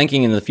mentioned,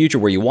 thinking in the future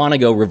where you want to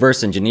go,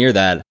 reverse engineer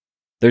that.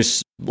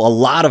 There's a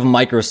lot of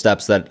micro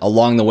steps that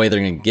along the way,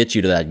 they're going to get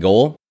you to that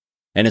goal.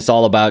 And it's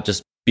all about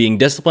just being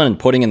disciplined and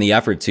putting in the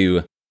effort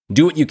to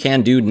do what you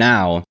can do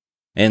now.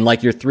 And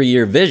like your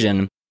 3-year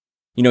vision,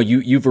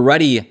 you've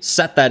already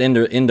set that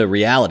into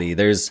reality.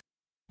 There's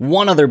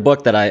one other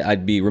book that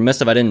I'd be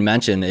remiss if I didn't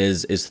mention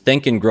is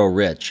Think and Grow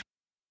Rich.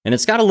 And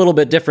it's got a little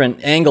bit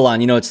different angle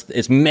on,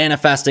 it's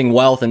manifesting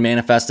wealth and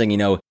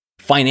manifesting,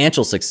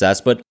 financial success,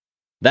 but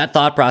that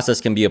thought process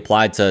can be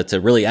applied to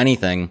really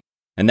anything.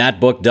 And that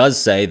book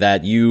does say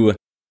that you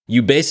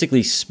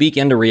basically speak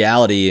into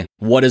reality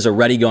what is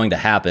already going to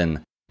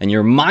happen, and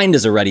your mind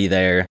is already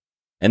there.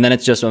 And then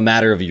it's just a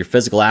matter of your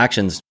physical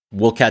actions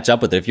will catch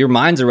up with it. If your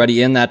mind's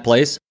already in that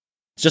place,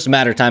 it's just a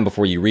matter of time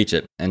before you reach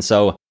it. And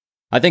so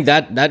I think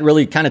that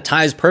really kind of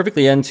ties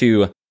perfectly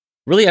into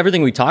really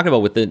everything we talk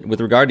about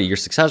with regard to your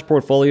success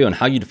portfolio and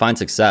how you define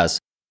success.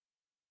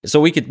 So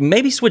we could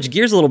maybe switch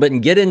gears a little bit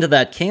and get into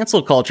that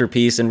cancel culture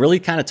piece and really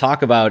kind of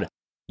talk about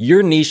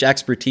your niche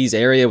expertise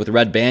area with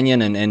Red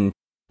Banyan and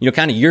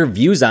kind of your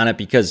views on it.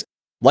 Because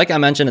like I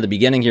mentioned at the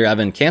beginning here,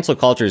 Evan, cancel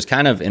culture is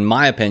kind of, in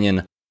my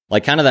opinion,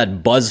 like kind of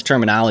that buzz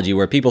terminology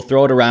where people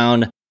throw it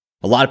around.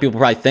 A lot of people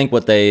probably think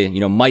what they,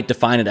 might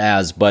define it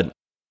as, but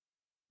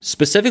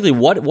specifically,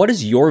 what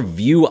is your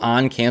view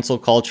on cancel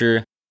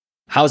culture?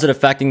 How is it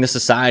affecting the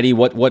society?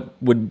 What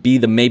would be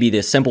maybe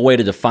the simple way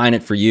to define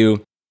it for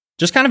you?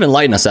 Just kind of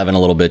enlighten us, Evan, a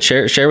little bit.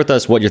 Share with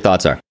us what your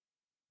thoughts are.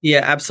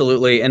 Yeah,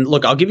 absolutely. And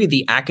look, I'll give you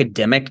the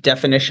academic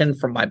definition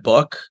from my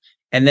book,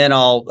 and then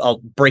I'll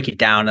break it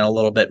down in a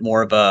little bit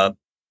more of a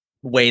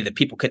way that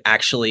people could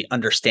actually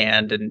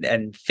understand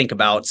and think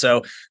about.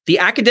 So the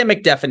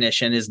academic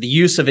definition is the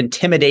use of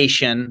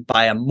intimidation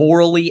by a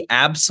morally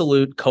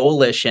absolute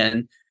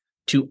coalition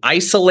to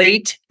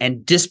isolate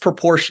and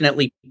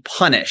disproportionately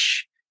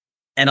punish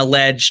an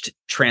alleged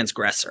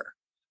transgressor.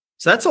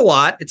 So that's a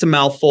lot. It's a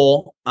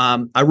mouthful.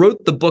 I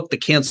wrote the book, The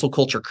Cancel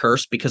Culture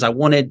Curse, because I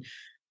wanted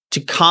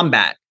to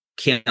combat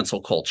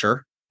cancel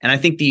culture. And I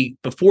think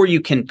before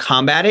you can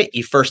combat it,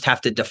 you first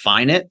have to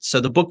define it.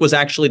 So the book was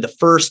actually the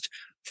first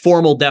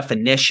formal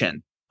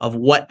definition of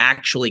what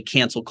actually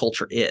cancel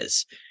culture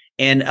is.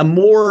 And a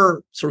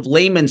more sort of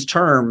layman's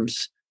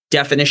terms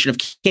definition of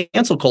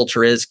cancel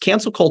culture is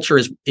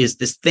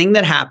this thing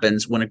that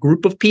happens when a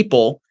group of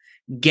people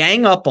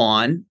gang up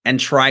on and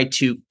try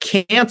to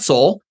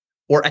cancel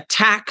or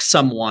attack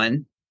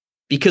someone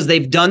because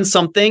they've done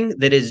something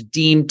that is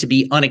deemed to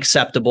be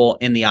unacceptable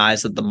in the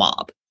eyes of the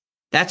mob.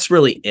 That's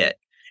really it.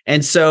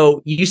 And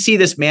so you see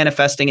this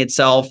manifesting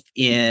itself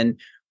in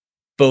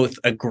both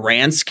a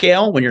grand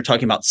scale when you're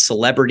talking about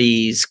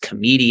celebrities,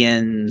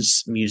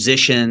 comedians,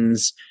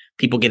 musicians,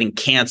 people getting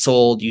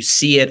canceled. You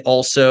see it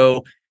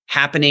also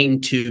happening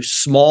to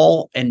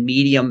small and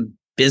medium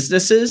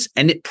businesses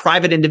and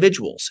private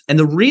individuals. And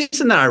the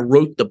reason that I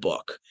wrote the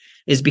book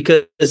is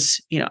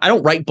because, I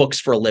don't write books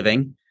for a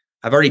living.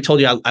 I've already told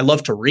you I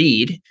love to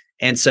read.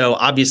 And so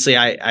obviously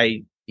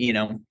I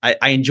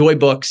enjoy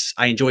books,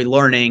 I enjoy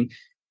learning,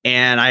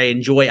 and I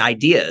enjoy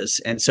ideas.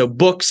 And so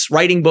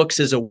writing books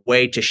is a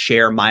way to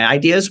share my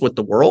ideas with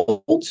the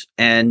world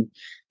and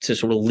to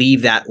sort of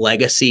leave that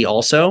legacy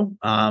also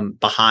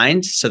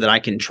behind so that I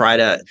can try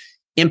to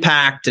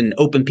impact and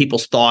open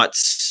people's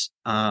thoughts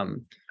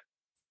and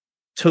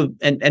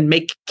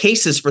make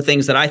cases for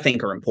things that I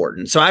think are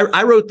important. So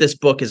I wrote this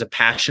book as a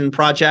passion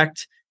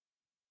project.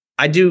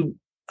 I do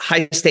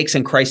high stakes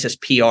and crisis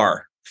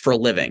PR for a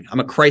living.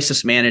 I'm a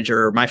crisis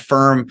manager. My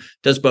firm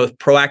does both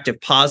proactive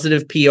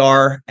positive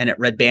PR, and at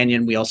Red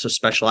Banyan, we also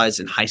specialize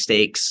in high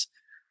stakes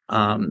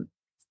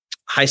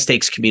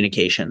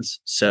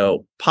communications.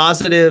 So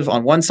positive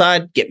on one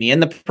side, get me in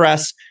the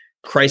press.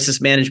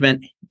 Crisis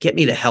management, get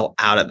me the hell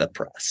out of the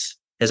press,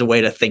 as a way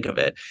to think of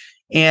it.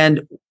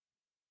 And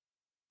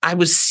I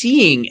was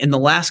seeing in the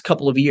last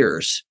couple of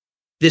years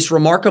this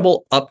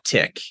remarkable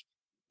uptick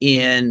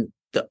in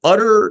the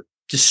utter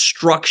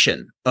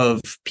destruction of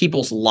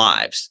people's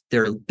lives,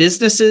 their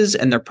businesses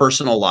and their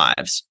personal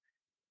lives,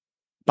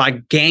 by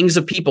gangs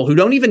of people who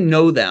don't even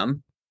know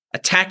them,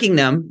 attacking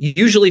them,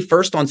 usually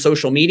first on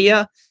social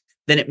media.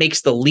 Then it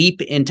makes the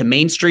leap into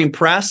mainstream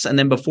press. And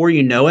then before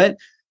you know it,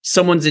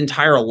 someone's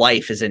entire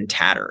life is in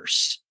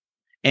tatters.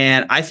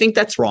 And I think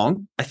that's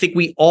wrong. I think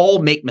we all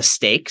make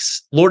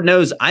mistakes. Lord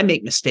knows I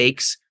make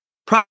mistakes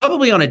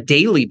probably on a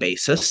daily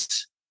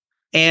basis.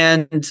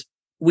 And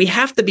we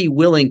have to be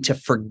willing to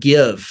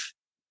forgive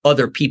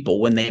other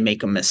people when they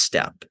make a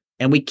misstep.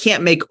 And we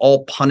can't make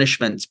all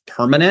punishments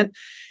permanent.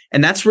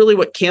 And that's really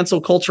what cancel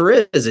culture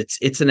is.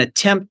 It's an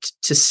attempt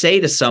to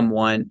say to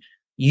someone,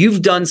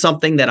 you've done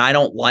something that I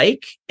don't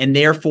like, and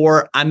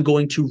therefore I'm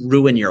going to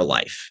ruin your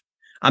life.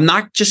 I'm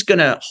not just going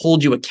to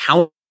hold you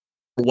accountable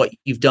for what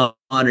you've done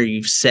or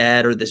you've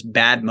said or this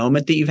bad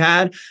moment that you've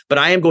had, but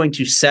I am going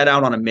to set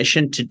out on a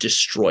mission to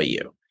destroy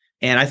you.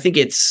 And I think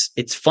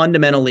it's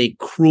fundamentally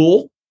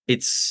cruel.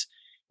 It's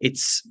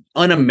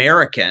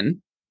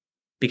un-American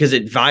because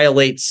it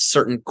violates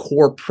certain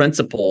core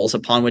principles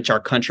upon which our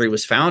country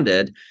was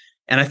founded.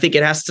 And I think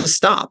it has to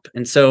stop.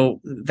 And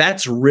so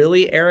that's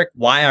really, Eric,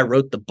 why I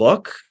wrote the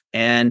book.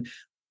 And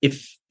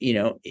if,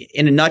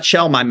 in a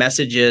nutshell, my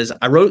message is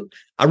I wrote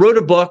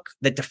a book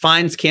that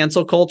defines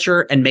cancel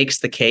culture and makes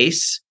the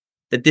case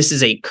that this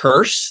is a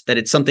curse, that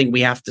it's something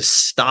we have to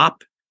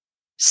stop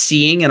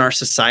seeing in our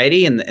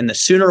society. And the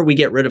sooner we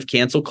get rid of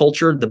cancel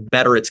culture, the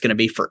better it's going to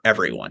be for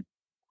everyone.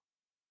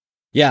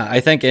 Yeah, I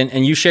think,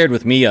 and you shared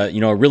with me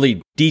a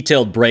really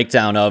detailed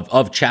breakdown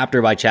of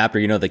chapter by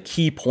chapter, the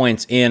key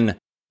points in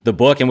the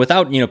book. And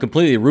without,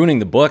 completely ruining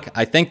the book,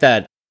 I think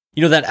that,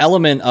 that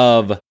element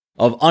of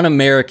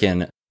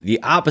un-American,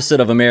 the opposite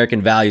of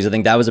American values, I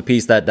think that was a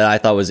piece that I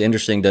thought was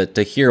interesting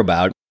to hear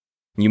about.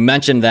 You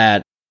mentioned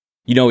that,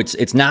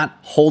 it's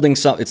not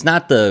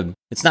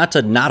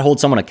to not hold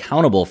someone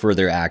accountable for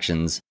their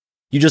actions.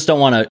 You just don't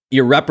want to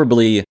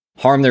irreparably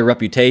harm their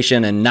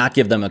reputation and not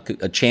give them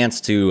a chance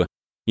to,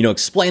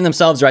 explain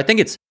themselves. Or I think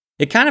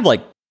it kind of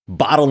like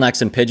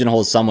bottlenecks and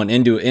pigeonholes someone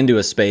into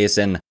a space.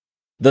 And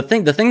the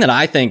thing that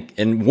I think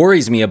and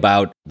worries me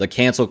about the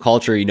cancel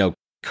culture,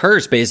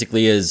 curse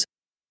basically is,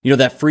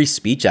 that free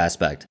speech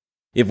aspect.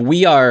 If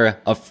we are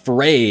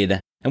afraid,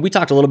 and we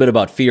talked a little bit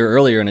about fear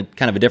earlier in a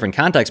kind of a different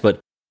context, but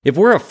if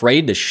we're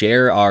afraid to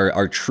share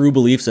our true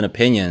beliefs and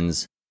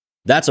opinions,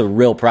 that's a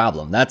real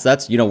problem.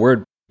 That's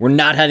we're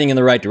not heading in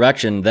the right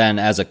direction then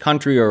as a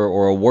country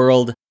or a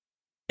world.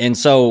 And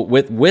so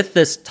with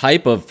this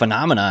type of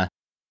phenomena,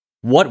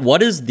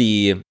 what is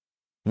the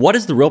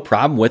real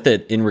problem with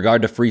it in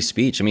regard to free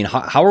speech? I mean,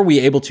 how are we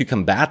able to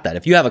combat that?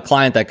 If you have a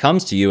client that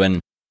comes to you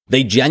and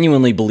they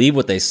genuinely believe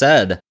what they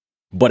said,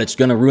 but it's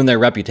going to ruin their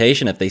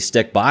reputation if they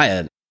stick by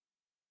it,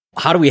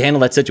 how do we handle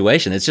that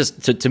situation? It's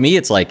just, to me,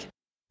 it's like,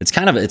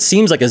 it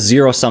seems like a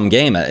zero-sum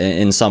game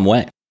in some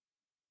way.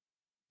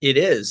 It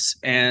is.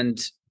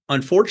 And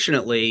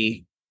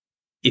unfortunately,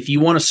 if you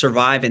want to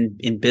survive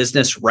in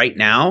business right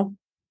now,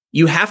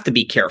 you have to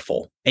be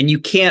careful, and you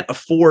can't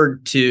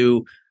afford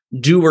to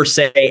do or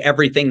say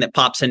everything that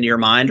pops into your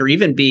mind or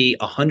even be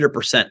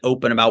 100%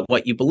 open about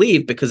what you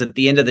believe, because at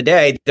the end of the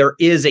day, there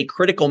is a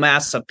critical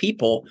mass of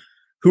people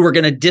who are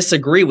going to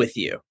disagree with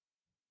you.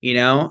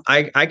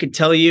 I could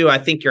tell you, I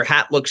think your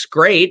hat looks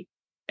great.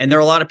 And there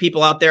are a lot of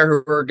people out there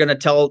who are going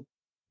to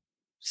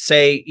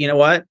say, you know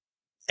what?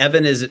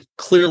 Evan is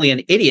clearly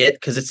an idiot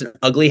because it's an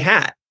ugly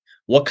hat.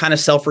 What kind of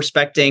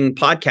self-respecting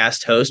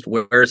podcast host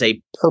wears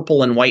a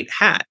purple and white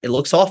hat? It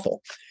looks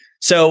awful.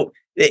 So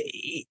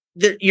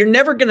you're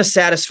never going to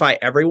satisfy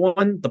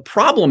everyone. The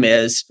problem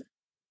is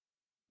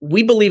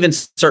we believe in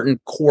certain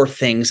core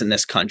things in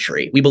this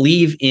country. We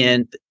believe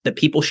in that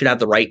people should have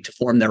the right to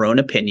form their own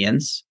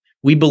opinions.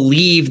 We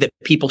believe that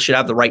people should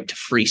have the right to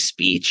free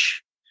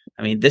speech.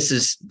 I mean,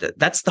 that's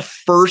the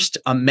First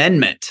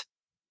Amendment.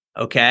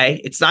 Okay.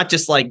 It's not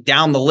just like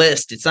down the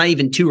list. It's not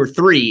even 2 or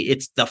 3.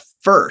 It's the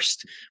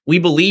first. We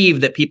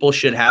believe that people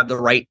should have the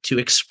right to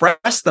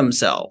express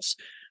themselves.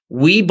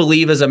 We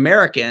believe as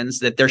Americans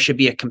that there should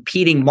be a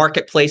competing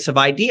marketplace of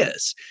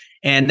ideas,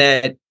 and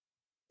that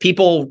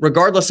people,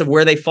 regardless of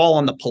where they fall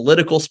on the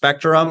political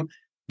spectrum,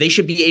 they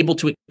should be able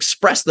to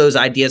express those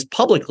ideas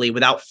publicly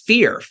without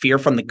fear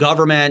from the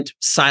government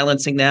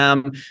silencing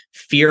them,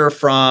 fear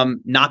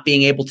from not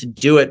being able to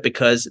do it,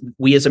 because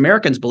we as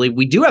Americans believe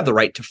we do have the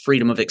right to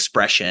freedom of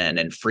expression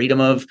and freedom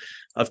of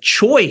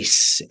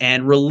choice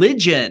and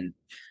religion.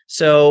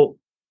 So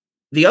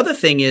the other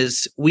thing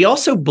is we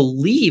also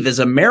believe as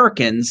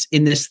Americans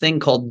in this thing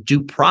called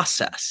due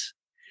process.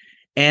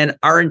 And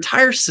our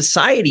entire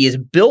society is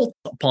built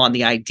upon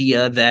the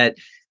idea that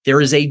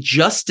there is a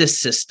justice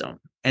system.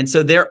 And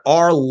so there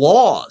are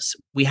laws.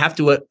 We have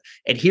to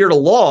adhere to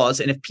laws.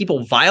 And if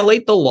people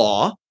violate the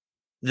law,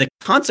 the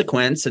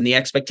consequence and the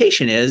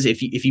expectation is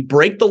if you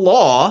break the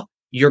law,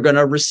 you're going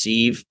to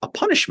receive a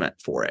punishment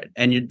for it.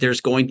 And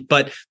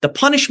but the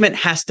punishment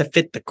has to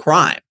fit the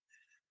crime.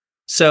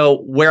 So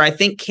where I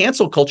think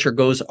cancel culture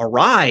goes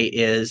awry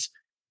is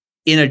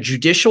in a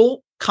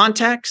judicial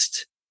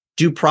context,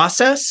 due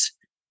process.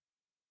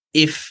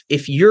 If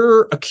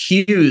you're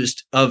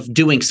accused of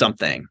doing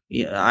something,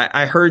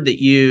 I heard that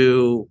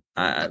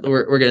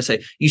we're going to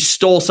say you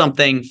stole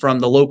something from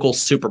the local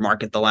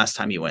supermarket the last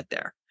time you went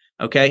there.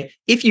 Okay.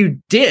 If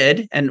you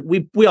did, and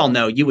we all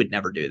know you would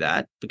never do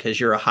that because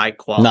you're a high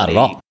quality, not at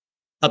all,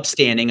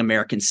 upstanding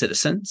American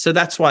citizen. So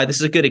that's why this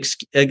is a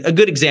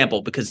good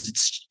example, because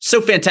it's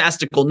so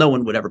fantastical. No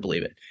one would ever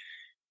believe it.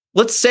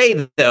 Let's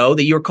say though,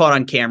 that you were caught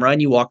on camera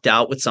and you walked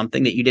out with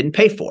something that you didn't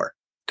pay for.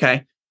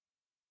 Okay.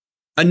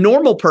 A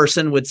normal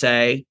person would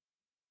say,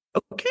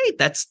 okay,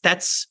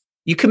 that's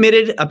you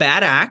committed a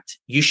bad act.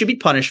 You should be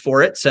punished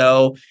for it.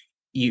 So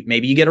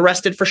maybe you get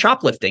arrested for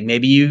shoplifting.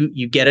 Maybe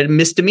you get a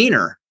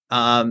misdemeanor.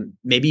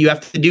 Maybe you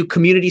have to do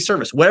community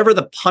service, whatever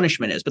the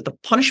punishment is, but the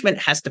punishment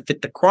has to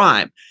fit the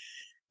crime.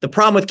 The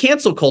problem with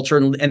cancel culture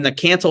and the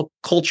cancel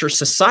culture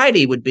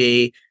society would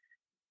be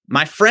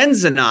my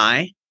friends and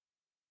I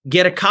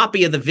get a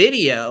copy of the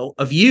video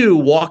of you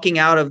walking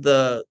out of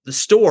the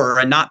store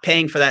and not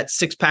paying for that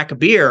 6-pack of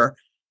beer.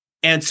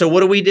 And so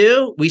what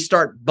do? We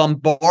start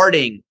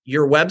bombarding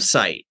your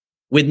website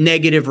with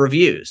negative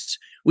reviews.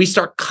 We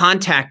start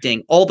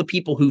contacting all the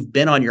people who've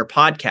been on your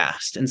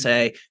podcast and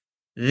say,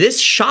 this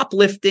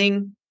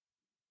shoplifting,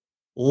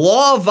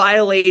 law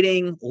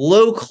violating,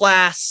 low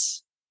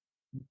class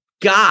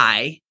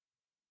guy,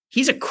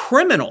 he's a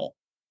criminal.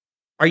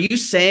 Are you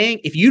saying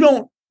if you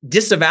don't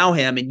disavow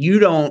him and you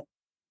don't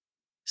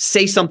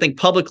say something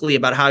publicly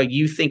about how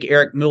you think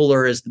Eric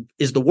Mueller is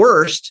the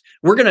worst,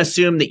 we're going to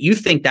assume that you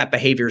think that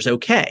behavior is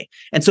okay.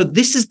 And so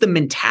this is the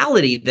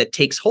mentality that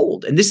takes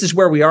hold. And this is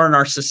where we are in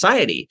our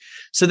society.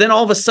 So then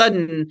all of a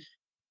sudden,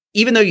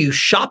 even though you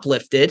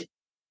shoplifted,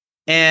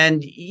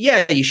 and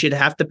yeah, you should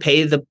have to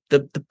pay the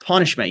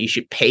punishment. You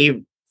should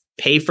pay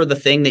for the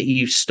thing that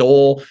you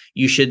stole.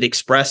 You should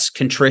express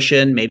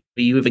contrition. Maybe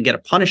you even get a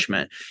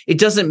punishment. It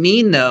doesn't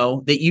mean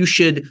though that you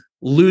should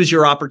lose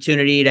your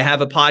opportunity to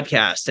have a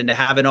podcast and to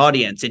have an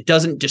audience. It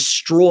doesn't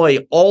destroy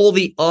all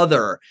the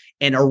other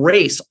and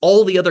erase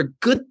all the other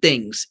good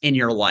things in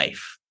your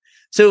life.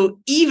 So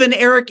even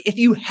Eric, if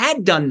you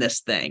had done this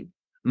thing,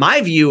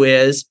 my view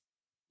is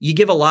you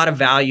give a lot of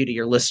value to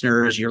your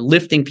listeners. You're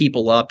lifting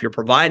people up. You're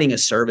providing a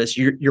service.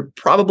 You're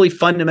probably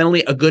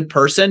fundamentally a good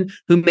person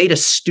who made a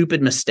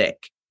stupid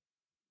mistake.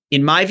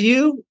 In my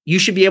view, you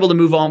should be able to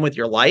move on with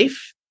your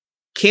life.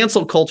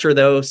 Cancel culture,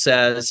 though,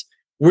 says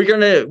we're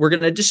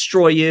gonna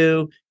destroy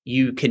you.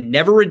 You can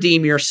never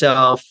redeem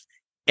yourself.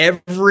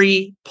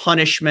 Every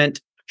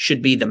punishment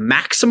should be the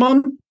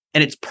maximum,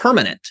 and it's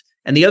permanent.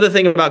 And the other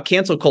thing about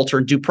cancel culture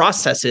and due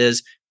process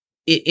is,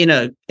 in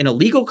a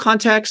legal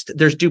context,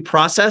 there's due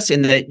process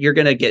in that you're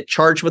going to get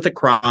charged with a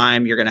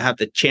crime. You're going to have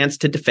the chance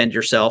to defend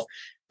yourself.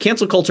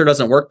 Cancel culture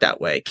doesn't work that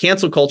way.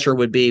 Cancel culture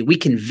would be we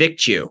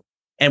convict you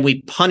and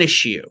we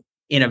punish you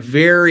in a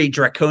very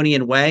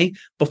draconian way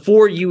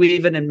before you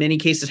even, in many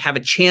cases, have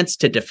a chance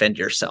to defend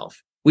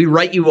yourself. We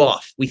write you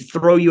off. We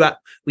throw you out.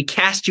 We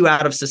cast you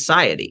out of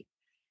society.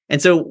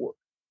 And so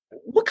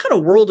what kind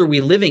of world are we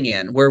living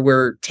in where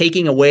we're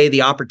taking away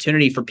the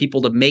opportunity for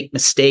people to make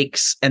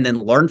mistakes and then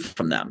learn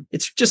from them?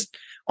 It's just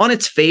on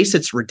its face,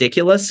 it's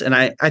ridiculous. And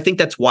I think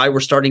that's why we're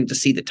starting to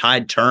see the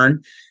tide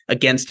turn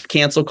against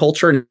cancel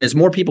culture. And as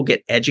more people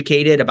get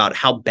educated about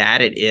how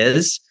bad it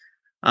is,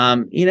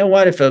 you know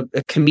what? If a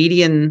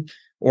comedian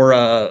or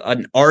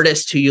an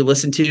artist who you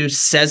listen to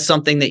says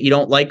something that you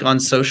don't like on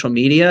social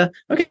media,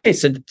 okay,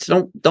 so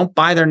don't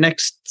buy their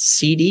next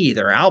CD,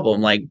 their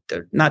album, like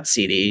not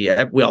CD.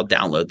 We all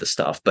download the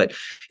stuff, but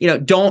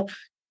don't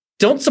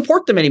don't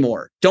support them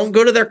anymore. Don't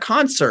go to their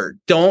concert.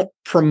 Don't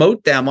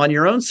promote them on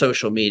your own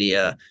social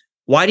media.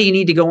 Why do you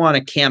need to go on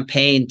a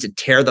campaign to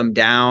tear them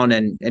down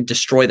and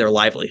destroy their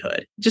livelihood?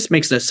 It just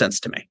makes no sense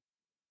to me.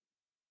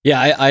 Yeah,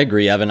 I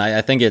agree, Evan.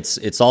 I think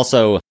it's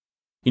also,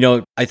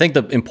 I think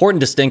the important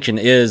distinction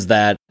is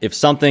that if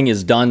something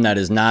is done that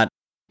is not,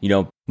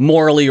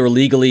 morally or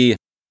legally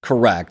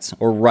correct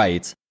or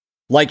right,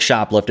 like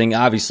shoplifting,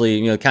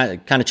 obviously,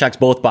 kind of checks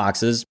both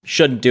boxes.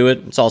 Shouldn't do it.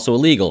 It's also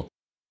illegal.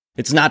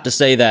 It's not to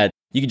say that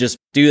you can just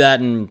do that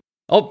and,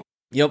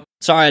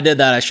 sorry, I did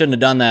that. I shouldn't have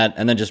done that.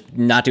 And then just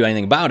not do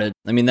anything about it.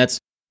 I mean,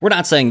 we're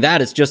not saying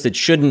that. It's just, it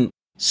shouldn't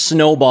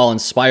snowball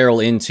and spiral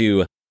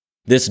into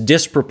this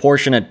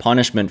disproportionate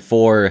punishment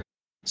for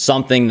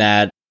something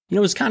that,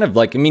 is kind of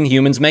like,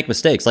 humans make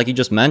mistakes. Like you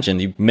just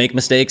mentioned, you make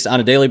mistakes on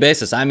a daily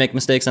basis. I make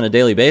mistakes on a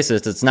daily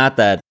basis. It's not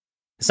that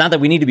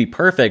we need to be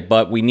perfect,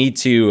 but we need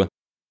to,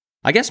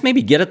 I guess,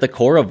 maybe get at the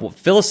core of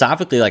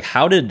philosophically, like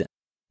how did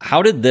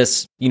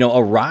this,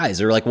 arise,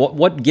 or like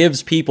what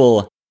gives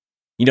people,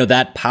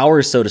 that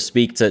power, so to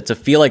speak, to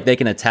feel like they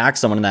can attack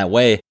someone in that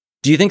way?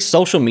 Do you think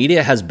social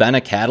media has been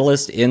a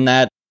catalyst in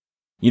that,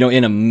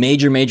 in a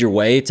major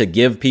way to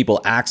give people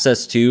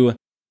access to,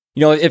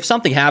 if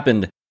something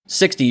happened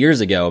 60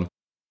 years ago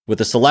with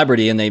a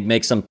celebrity and they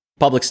make some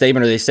public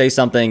statement or they say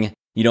something,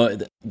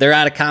 they're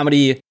at a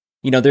comedy,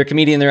 they're a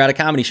comedian, they're at a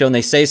comedy show and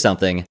they say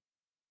something.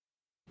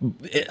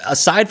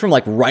 Aside from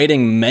like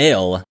writing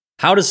mail,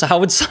 how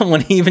would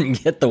someone even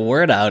get the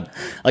word out?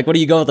 Like, what do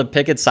you go with a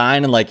picket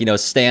sign and like,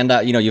 stand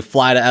out, you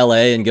fly to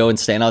LA and go and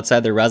stand outside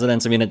their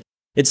residence? I mean,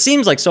 it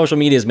seems like social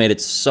media has made it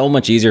so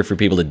much easier for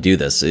people to do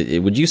this.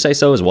 Would you say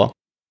so as well?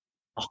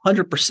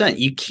 100%.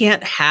 You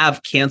can't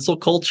have cancel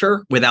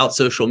culture without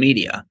social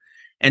media.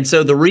 And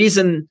so the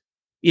reason,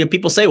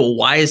 people say, well,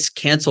 why is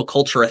cancel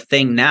culture a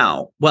thing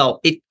now? Well,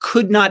 it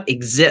could not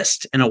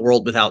exist in a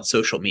world without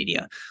social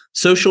media.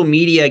 Social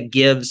media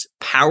gives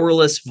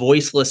powerless,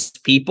 voiceless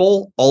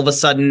people all of a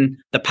sudden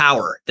the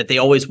power that they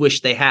always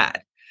wished they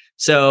had.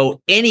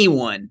 So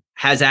anyone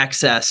has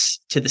access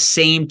to the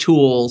same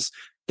tools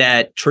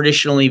that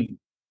traditionally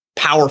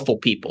powerful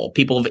people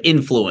of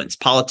influence,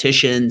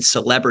 politicians,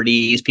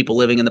 celebrities, people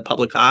living in the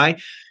public eye,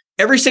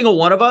 every single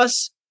one of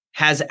us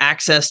has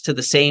access to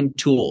the same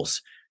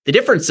tools. The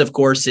difference, of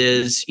course,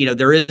 is,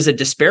 there is a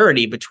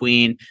disparity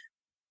between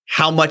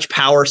how much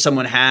power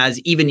someone has,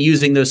 even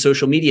using those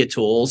social media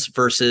tools,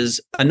 versus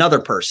another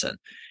person.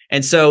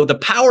 And so the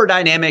power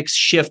dynamics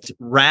shift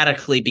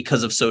radically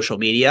because of social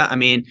media. I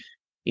mean,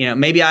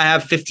 maybe I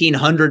have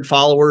 1,500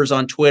 followers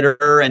on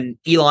Twitter and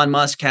Elon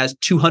Musk has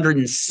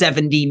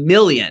 270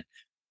 million.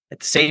 At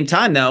the same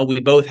time, though, we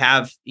both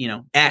have,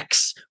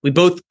 X. We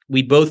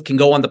both can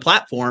go on the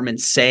platform and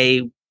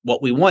say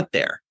what we want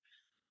there.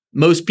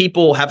 Most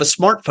people have a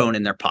smartphone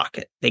in their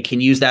pocket. They can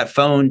use that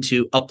phone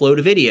to upload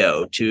a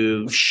video,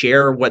 to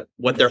share what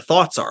their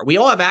thoughts are. We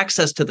all have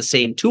access to the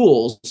same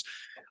tools.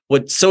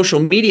 What social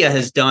media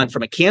has done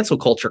from a cancel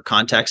culture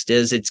context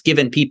is it's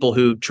given people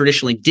who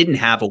traditionally didn't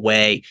have a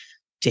way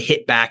to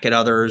hit back at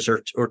others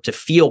or to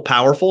feel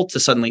powerful, to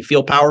suddenly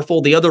feel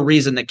powerful. The other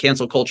reason that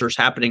cancel culture is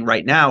happening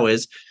right now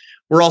is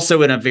we're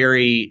also in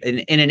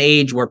an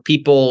age where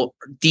people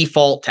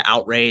default to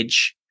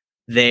outrage.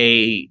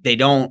 They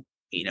don't,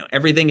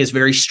 everything is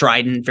very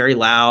strident, very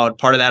loud.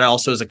 Part of that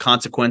also is a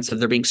consequence of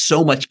there being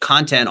so much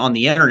content on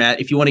the internet.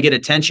 If you want to get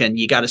attention,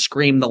 you got to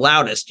scream the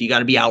loudest. You got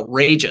to be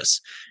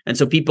outrageous. And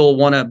so people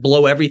want to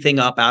blow everything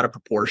up out of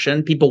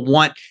proportion. People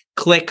want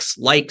clicks,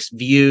 likes,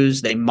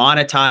 views. They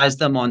monetize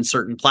them on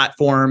certain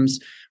platforms,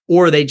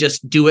 or they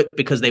just do it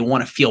because they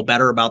want to feel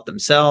better about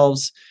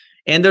themselves.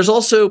 And there's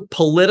also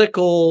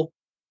political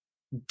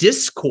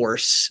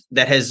discourse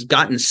that has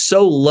gotten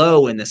so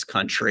low in this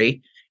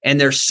country, and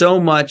there's so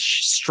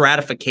much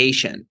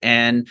stratification,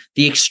 and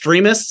the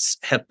extremists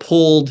have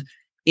pulled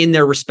in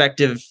their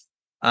respective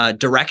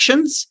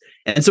directions.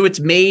 And so it's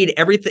made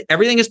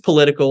everything is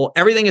political,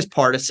 everything is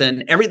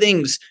partisan,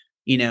 everything's,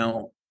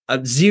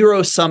 a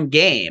zero-sum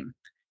game.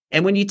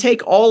 And when you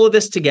take all of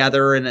this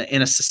together in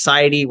a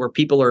society where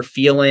people are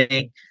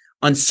feeling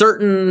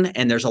uncertain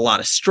and there's a lot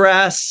of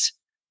stress,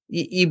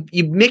 you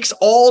mix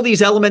all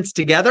these elements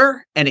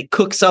together and it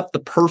cooks up the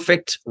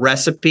perfect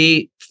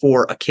recipe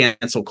for a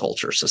cancel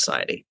culture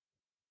society.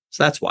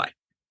 So that's why.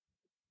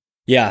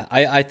 Yeah,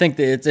 I think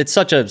that it's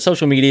such a,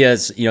 social media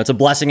is, it's a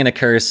blessing and a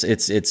curse.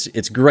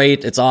 It's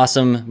great. It's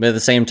awesome. But at the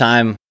same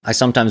time, I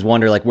sometimes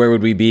wonder, like, where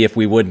would we be if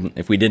we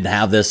didn't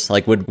have this?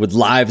 Like, would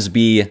lives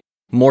be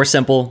more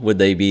simple? Would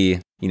they be,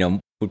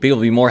 would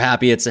people be more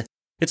happy? It's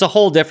a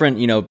whole different,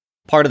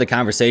 part of the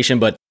conversation.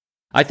 But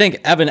I think,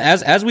 Evan,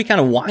 as we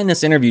kind of wind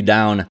this interview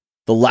down,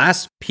 the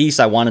last piece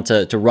I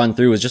wanted to run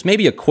through is just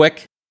maybe a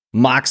quick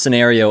mock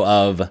scenario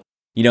of,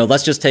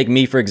 let's just take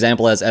me, for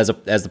example, as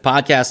the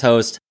podcast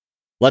host.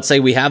 Let's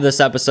say we have this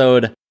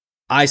episode.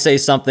 I say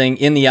something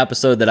in the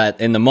episode that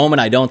in the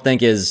moment I don't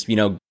think is,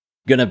 going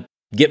to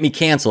get me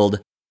canceled,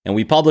 and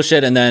we publish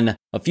it. And then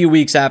a few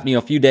weeks after,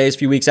 a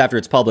few weeks after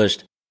it's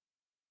published,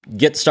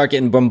 start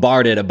getting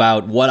bombarded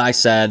about what I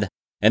said,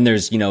 and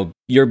there's,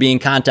 you're being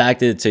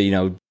contacted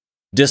to,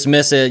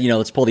 dismiss it,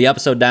 let's pull the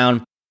episode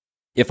down.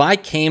 If I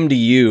came to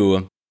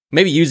you,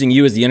 maybe using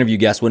you as the interview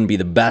guest wouldn't be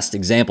the best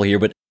example here,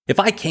 but if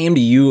I came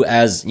to you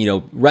as,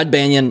 Red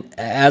Banyan,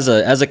 as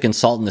a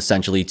consultant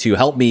essentially to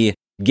help me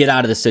get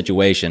out of this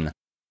situation,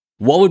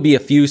 what would be a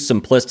few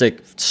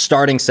simplistic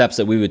starting steps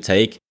that we would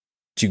take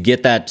to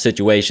get that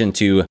situation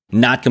to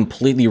not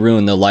completely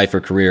ruin the life or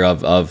career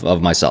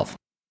of myself?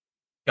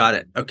 Got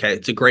it. Okay.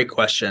 It's a great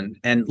question.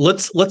 And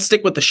let's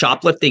stick with the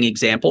shoplifting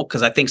example,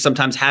 because I think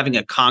sometimes having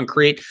a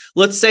concrete,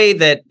 let's say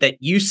that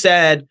you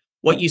said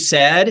what you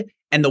said,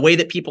 and the way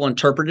that people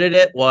interpreted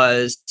it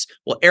was,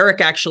 well,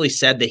 Eric actually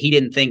said that he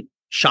didn't think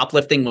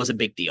shoplifting was a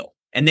big deal.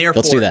 And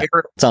therefore, let's do that.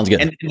 Eric, sounds good.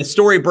 And the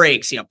story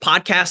breaks,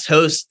 podcast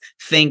host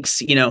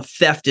thinks,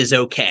 theft is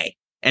okay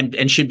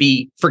and should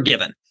be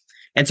forgiven.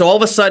 And so all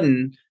of a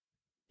sudden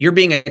you're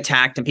being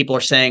attacked and people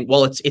are saying,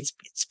 well, it's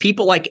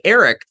people like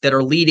Eric that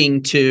are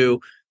leading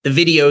to the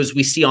videos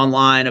we see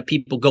online of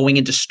people going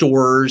into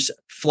stores,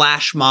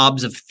 flash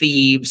mobs of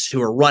thieves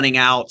who are running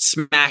out,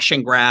 smash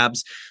and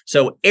grabs.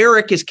 So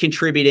Eric is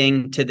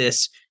contributing to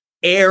this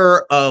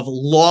air of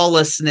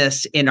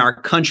lawlessness in our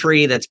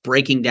country that's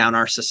breaking down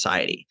our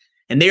society.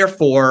 And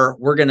therefore,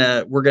 we're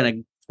gonna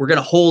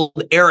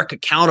hold Eric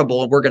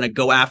accountable, and we're gonna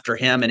go after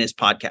him and his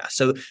podcast.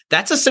 So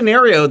that's a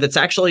scenario that's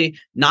actually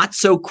not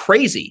so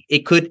crazy.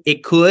 It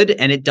could,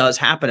 and it does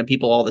happen to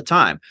people all the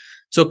time.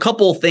 So a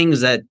couple of things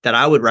that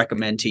I would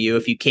recommend to you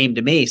if you came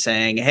to me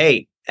saying,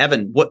 "Hey,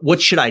 Evan,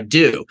 what should I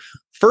do?"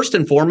 First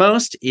and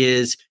foremost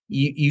is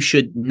you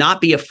should not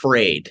be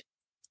afraid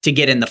to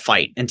get in the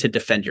fight and to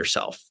defend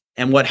yourself.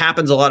 And what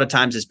happens a lot of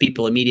times is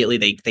people immediately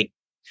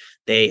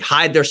they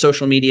hide their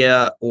social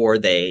media, or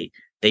they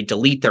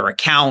delete their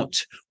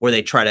account, or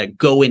they try to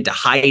go into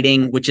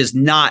hiding, which is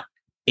not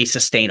a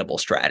sustainable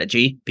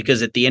strategy,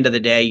 because at the end of the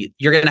day,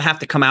 you're going to have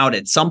to come out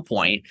at some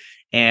point,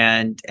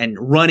 and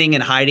running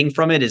and hiding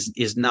from it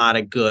is not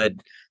a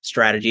good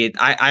strategy.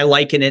 I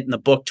liken it in the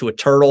book to a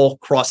turtle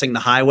crossing the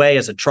highway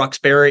as a truck's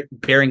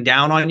bearing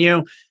down on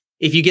you.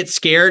 If you get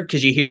scared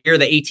because you hear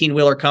the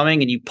 18-wheeler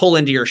coming and you pull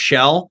into your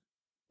shell,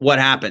 what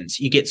happens?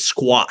 You get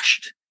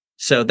squashed.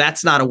 So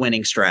that's not a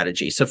winning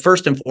strategy. So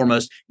first and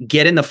foremost,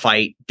 get in the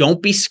fight.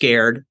 Don't be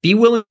scared. Be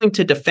willing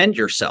to defend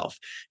yourself.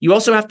 You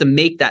also have to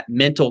make that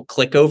mental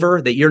click over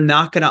that you're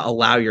not going to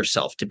allow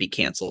yourself to be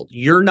canceled.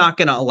 You're not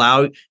going to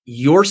allow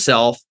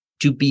yourself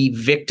to be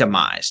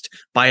victimized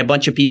by a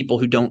bunch of people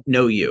who don't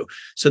know you.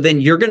 So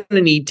then you're going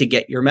to need to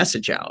get your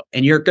message out,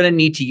 and you're going to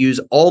need to use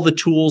all the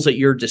tools at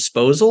your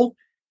disposal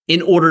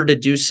in order to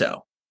do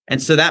so. And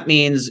so that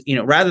means,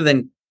 rather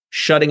than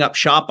shutting up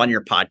shop on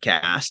your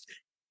podcast,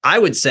 I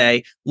would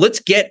say, let's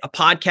get a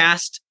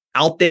podcast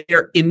out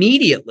there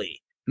immediately.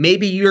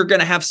 Maybe you're going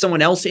to have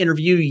someone else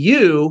interview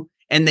you,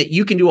 and that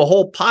you can do a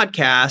whole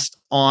podcast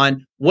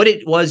on what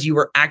it was you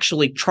were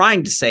actually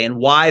trying to say and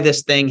why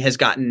this thing has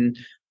gotten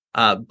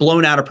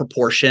blown out of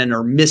proportion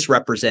or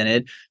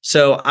misrepresented.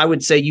 So I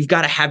would say you've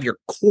got to have your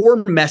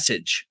core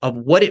message of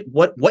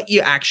what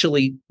you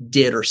actually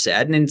did or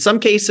said. And in some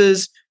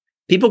cases,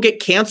 people get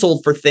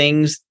canceled for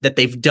things that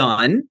they've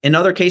done. In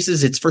other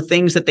cases, it's for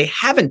things that they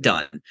haven't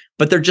done,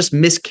 but they're just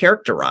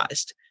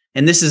mischaracterized.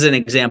 And this is an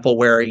example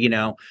where,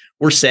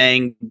 we're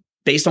saying,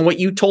 based on what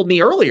you told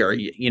me earlier,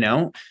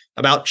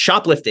 about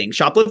shoplifting.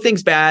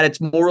 Shoplifting's bad. It's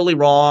morally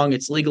wrong.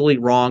 It's legally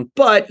wrong.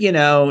 But,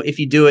 if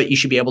you do it, you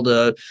should be able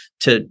to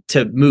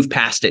move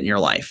past it in your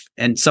life.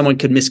 And someone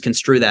could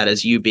misconstrue that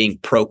as you being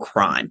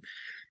pro-crime.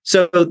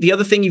 So the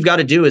other thing you've got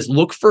to do is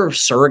look for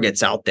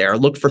surrogates out there.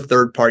 Look for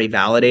third-party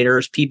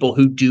validators, people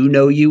who do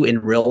know you in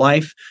real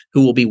life,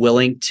 who will be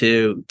willing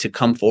to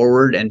come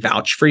forward and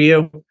vouch for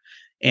you.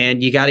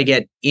 And you got to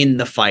get in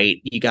the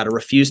fight. You got to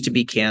refuse to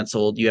be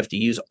canceled. You have to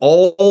use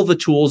all the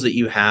tools that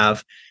you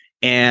have,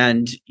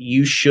 and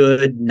you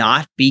should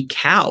not be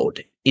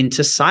cowed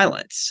into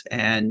silence.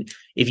 And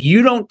if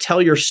you don't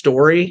tell your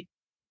story,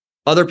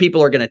 other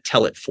people are going to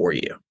tell it for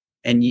you.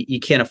 And you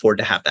can't afford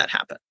to have that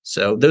happen.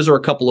 So those are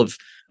a couple of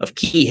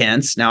key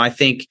hints. Now, I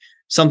think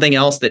something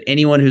else that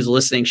anyone who's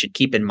listening should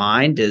keep in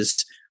mind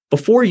is,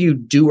 before you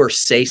do or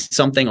say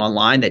something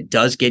online that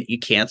does get you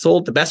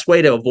canceled, the best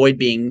way to avoid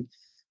being,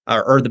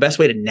 or the best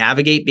way to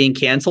navigate being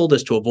canceled,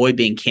 is to avoid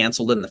being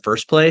canceled in the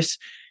first place.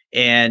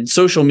 And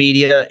social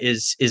media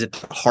is at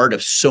the heart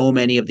of so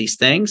many of these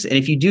things. And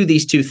if you do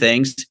these two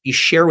things, you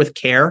share with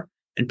care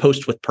and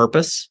post with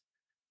purpose.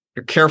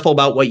 You're careful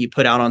about what you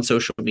put out on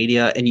social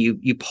media, and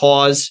you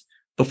pause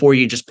before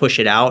you just push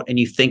it out, and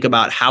you think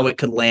about how it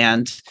could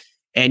land,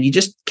 and you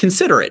just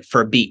consider it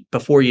for a beat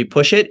before you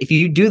push it. If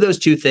you do those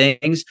two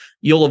things,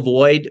 you'll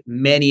avoid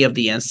many of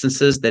the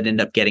instances that end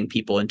up getting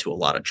people into a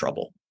lot of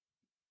trouble.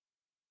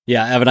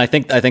 Yeah, Evan, I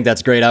think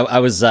that's great. I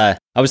was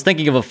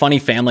thinking of a funny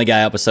Family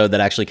Guy episode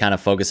that actually kind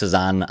of focuses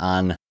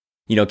on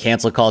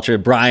cancel culture.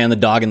 Brian, the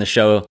dog in the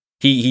show,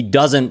 he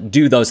doesn't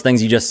do those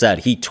things you just said.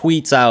 He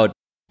tweets out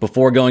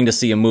before going to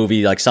see a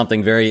movie like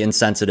something very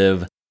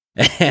insensitive,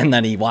 and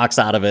then he walks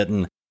out of it,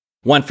 and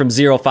went from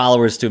 0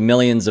 followers to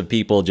millions of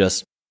people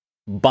just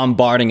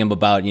bombarding him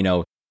about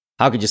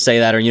how could you say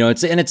that? Or,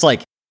 it's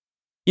like,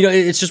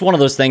 it's just one of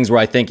those things where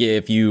I think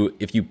if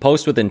you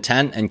post with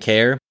intent and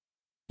care,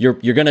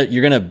 you're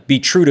gonna be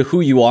true to who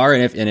you are,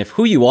 and if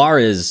who you are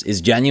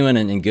is genuine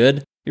and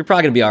good, you're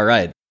probably gonna be all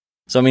right.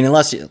 So I mean,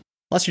 unless you're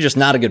just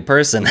not a good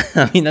person,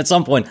 I mean, at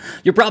some point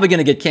you're probably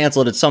gonna get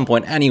canceled at some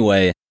point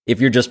anyway. If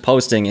you're just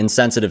posting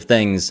insensitive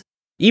things,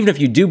 even if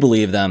you do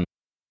believe them,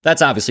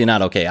 that's obviously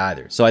not okay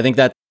either. So I think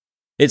that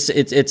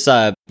it's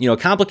a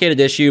complicated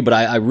issue, but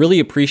I really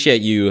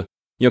appreciate you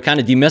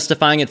kind of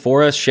demystifying it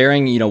for us,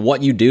 sharing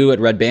what you do at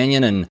Red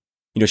Banyan, and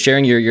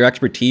sharing your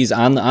expertise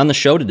on the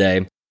show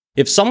today.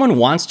 If someone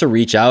wants to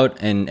reach out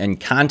and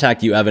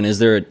contact you, Evan, is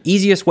there an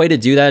easiest way to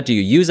do that? Do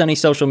you use any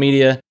social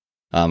media?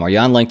 Are you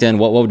on LinkedIn?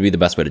 What would be the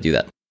best way to do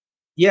that?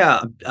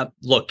 Yeah,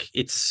 look,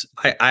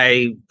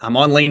 I'm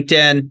on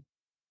LinkedIn.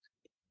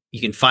 You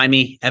can find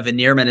me. Evan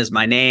Nierman is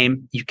my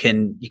name. You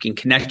can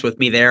connect with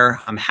me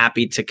there. I'm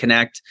happy to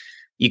connect.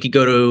 You could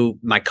go to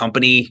my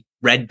company,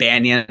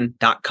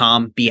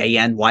 redbanyan.com,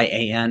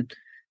 BANYAN.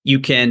 You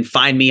can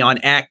find me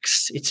on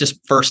X. It's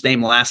just first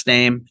name, last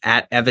name,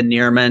 at Evan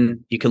Nierman.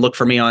 You can look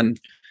for me on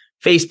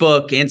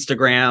Facebook,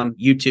 Instagram,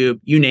 YouTube,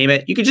 you name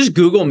it. You can just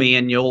Google me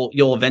and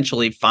you'll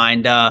eventually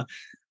find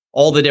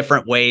all the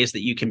different ways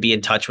that you can be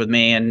in touch with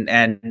me.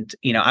 And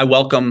I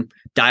welcome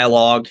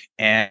dialogue,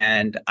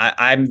 and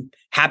I'm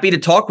happy to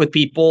talk with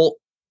people,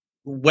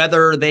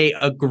 whether they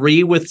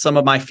agree with some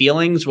of my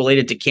feelings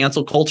related to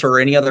cancel culture or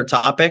any other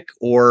topic,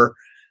 or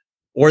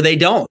they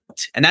don't.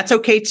 And that's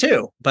okay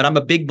too. But I'm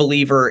a big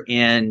believer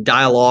in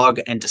dialogue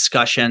and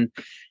discussion.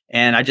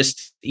 And I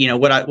just,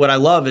 what I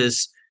love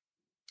is,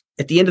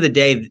 at the end of the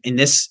day, in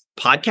this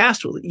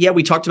podcast,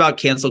 we talked about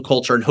cancel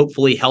culture and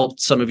hopefully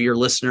helped some of your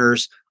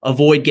listeners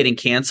avoid getting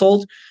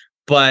canceled.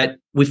 But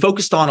we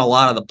focused on a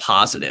lot of the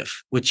positive,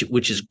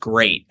 which is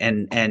great,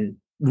 and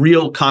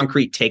real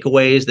concrete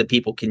takeaways that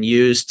people can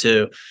use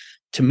to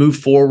move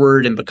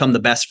forward and become the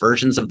best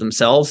versions of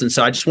themselves. And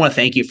so I just want to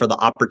thank you for the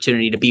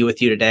opportunity to be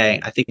with you today.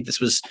 I think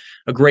this was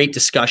a great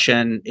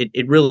discussion.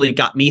 It really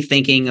got me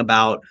thinking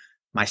about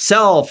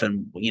myself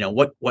and,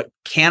 what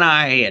can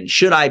I and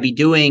should I be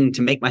doing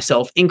to make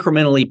myself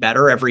incrementally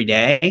better every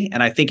day.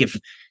 And I think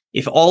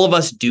if all of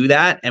us do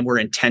that, and we're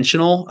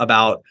intentional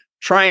about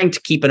trying to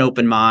keep an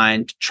open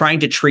mind, trying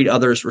to treat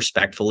others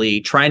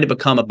respectfully, trying to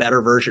become a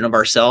better version of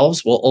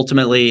ourselves, well,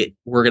 ultimately,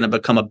 we're going to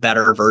become a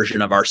better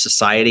version of our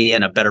society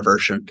and a better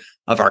version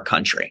of our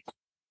country.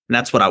 And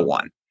that's what I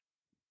want.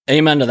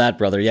 Amen to that,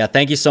 brother. Yeah,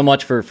 thank you so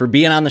much for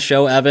being on the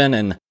show, Evan.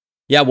 And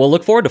yeah, we'll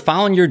look forward to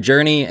following your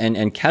journey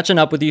and catching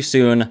up with you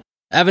soon.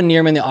 Evan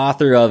Nierman, the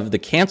author of The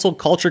Cancel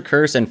Culture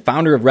Curse and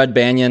founder of Red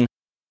Banyan.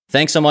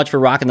 Thanks so much for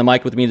rocking the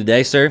mic with me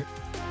today, sir.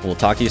 We'll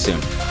talk to you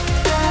soon.